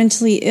he was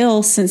mentally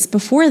ill since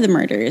before the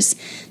murders.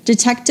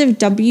 Detective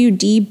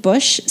W.D.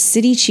 Bush,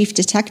 city chief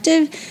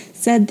detective,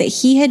 said that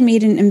he had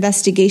made an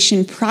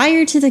investigation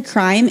prior to the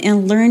crime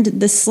and learned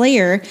the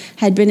slayer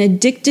had been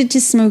addicted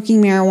to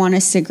smoking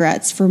marijuana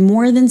cigarettes for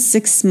more than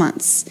 6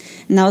 months.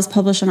 And that was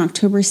published on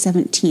October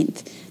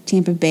 17th,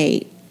 Tampa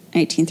Bay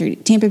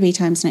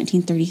Times,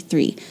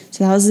 1933.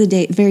 So that was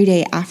the very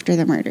day after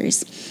the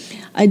murders.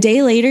 A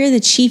day later, the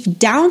chief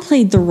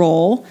downplayed the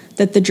role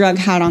that the drug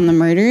had on the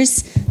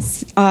murders.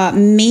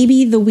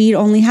 Maybe the weed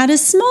only had a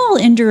small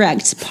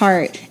indirect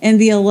part in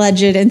the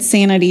alleged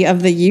insanity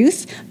of the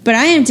youth, but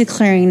I am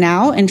declaring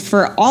now and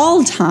for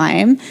all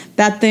time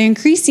that the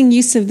increasing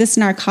use of this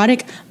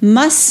narcotic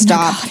must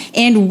stop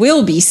and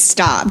will be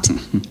stopped.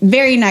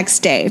 Very next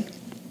day.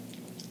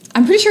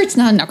 I'm pretty sure it's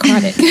not a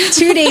narcotic.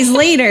 2 days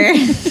later,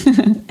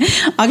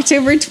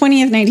 October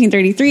 20th,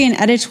 1933, an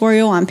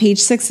editorial on page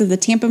 6 of the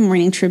Tampa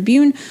Morning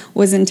Tribune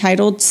was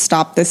entitled,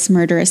 "Stop This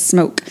Murderous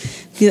Smoke."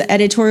 The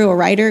editorial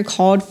writer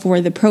called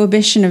for the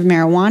prohibition of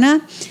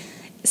marijuana,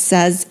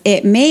 says,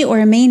 "It may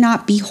or may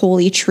not be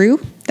wholly true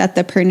that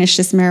the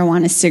pernicious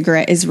marijuana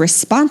cigarette is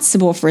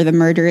responsible for the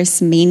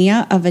murderous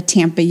mania of a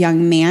Tampa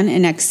young man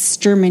and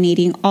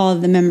exterminating all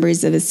of the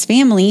members of his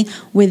family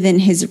within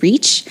his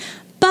reach.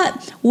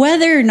 But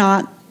whether or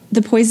not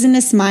the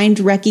poisonous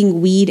mind-wrecking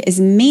weed is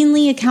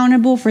mainly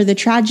accountable for the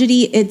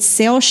tragedy, its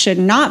sale should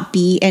not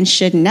be and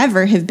should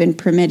never have been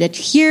permitted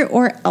here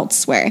or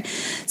elsewhere."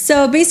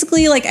 So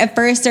basically, like, at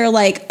first they're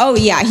like, oh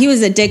yeah, he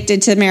was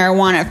addicted to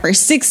marijuana for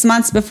 6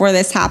 months before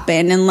this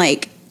happened, and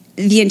like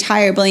the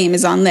entire blame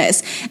is on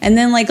this. And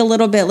then like a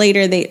little bit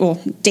later,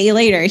 day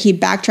later, he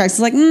backtracks. It's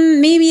like,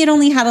 maybe it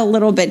only had a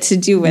little bit to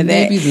do with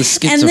maybe it. The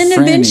schizophrenia. And then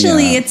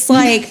eventually it's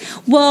like,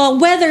 well,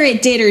 whether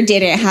it did or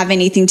didn't have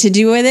anything to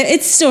do with it,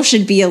 it still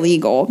should be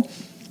illegal.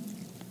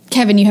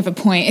 Kevin, you have a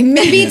point.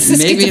 Maybe it's the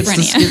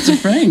schizophrenia. It's the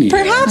schizophrenia.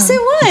 Perhaps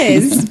it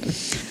was.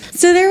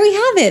 So there we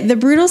have it. The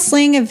brutal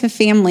slaying of a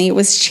family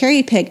was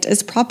cherry-picked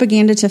as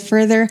propaganda to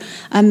further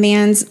a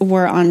man's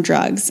war on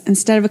drugs.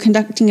 Instead of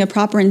conducting a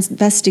proper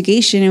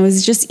investigation, it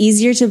was just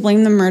easier to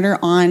blame the murder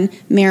on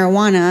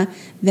marijuana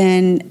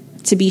than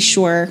to be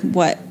sure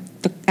what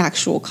the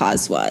actual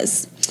cause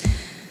was.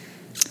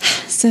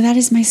 So that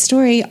is my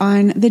story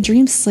on the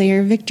Dream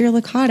Slayer, Victor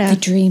Licata. The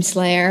Dream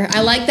Slayer.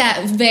 I like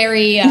that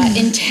very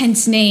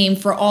intense name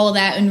for all of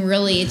that, and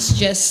really it's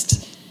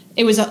just...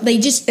 They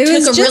just took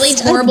a really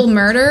horrible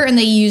murder and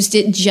they used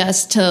it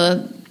just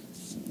to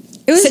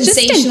It was just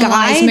a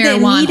guy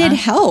marijuana. That needed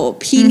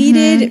help. He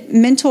needed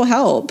mental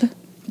help.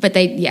 But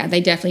they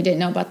definitely didn't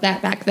know about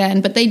that back then.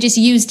 But they just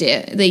used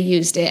it.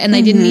 And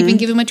they didn't even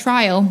give him a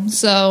trial.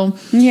 So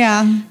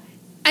yeah.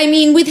 I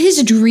mean, with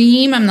his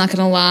dream, I'm not going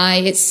to lie,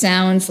 it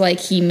sounds like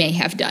he may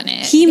have done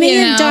it. He may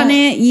have done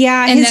it,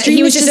 yeah. And his dream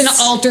he was just in an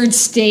altered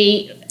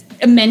state.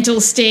 A mental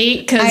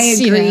state. I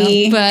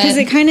agree. Because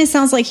it kind of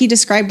sounds like he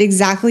described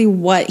exactly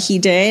what he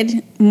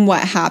did,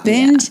 what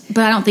happened. Yeah,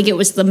 but I don't think it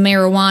was the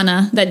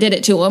marijuana that did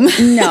it to him.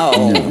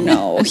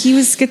 No. He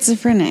was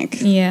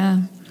schizophrenic.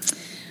 Yeah.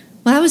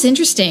 Well, that was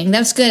interesting. That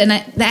was good. And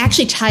that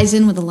actually ties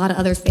in with a lot of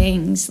other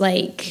things,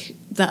 like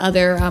the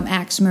other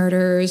axe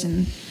murders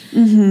and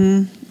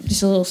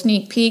just a little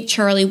sneak peek.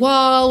 Charlie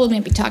Wall, we'll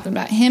maybe be talking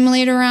about him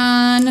later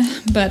on.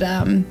 But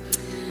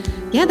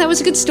yeah, that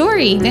was a good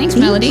story. Thanks,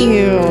 Melody. Thank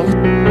you.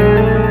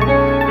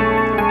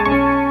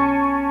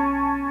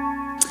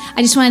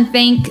 I just want to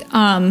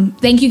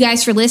thank you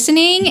guys for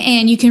listening,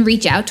 and you can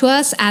reach out to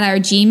us at our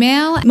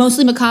Gmail,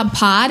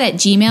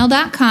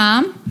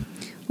 mostlymacabrepod@gmail.com.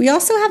 We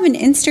also have an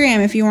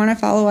Instagram if you want to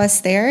follow us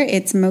there.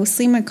 It's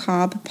Mostly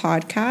Macabre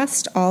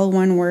Podcast, all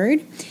one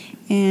word.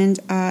 And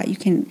you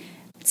can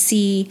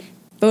see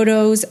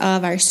photos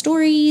of our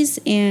stories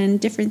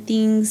and different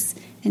things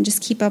and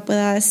just keep up with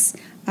us.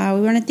 We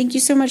want to thank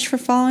you so much for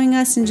following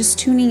us and just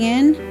tuning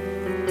in.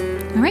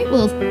 All right,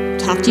 we'll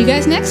talk to you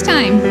guys next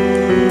time.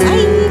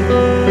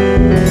 Bye.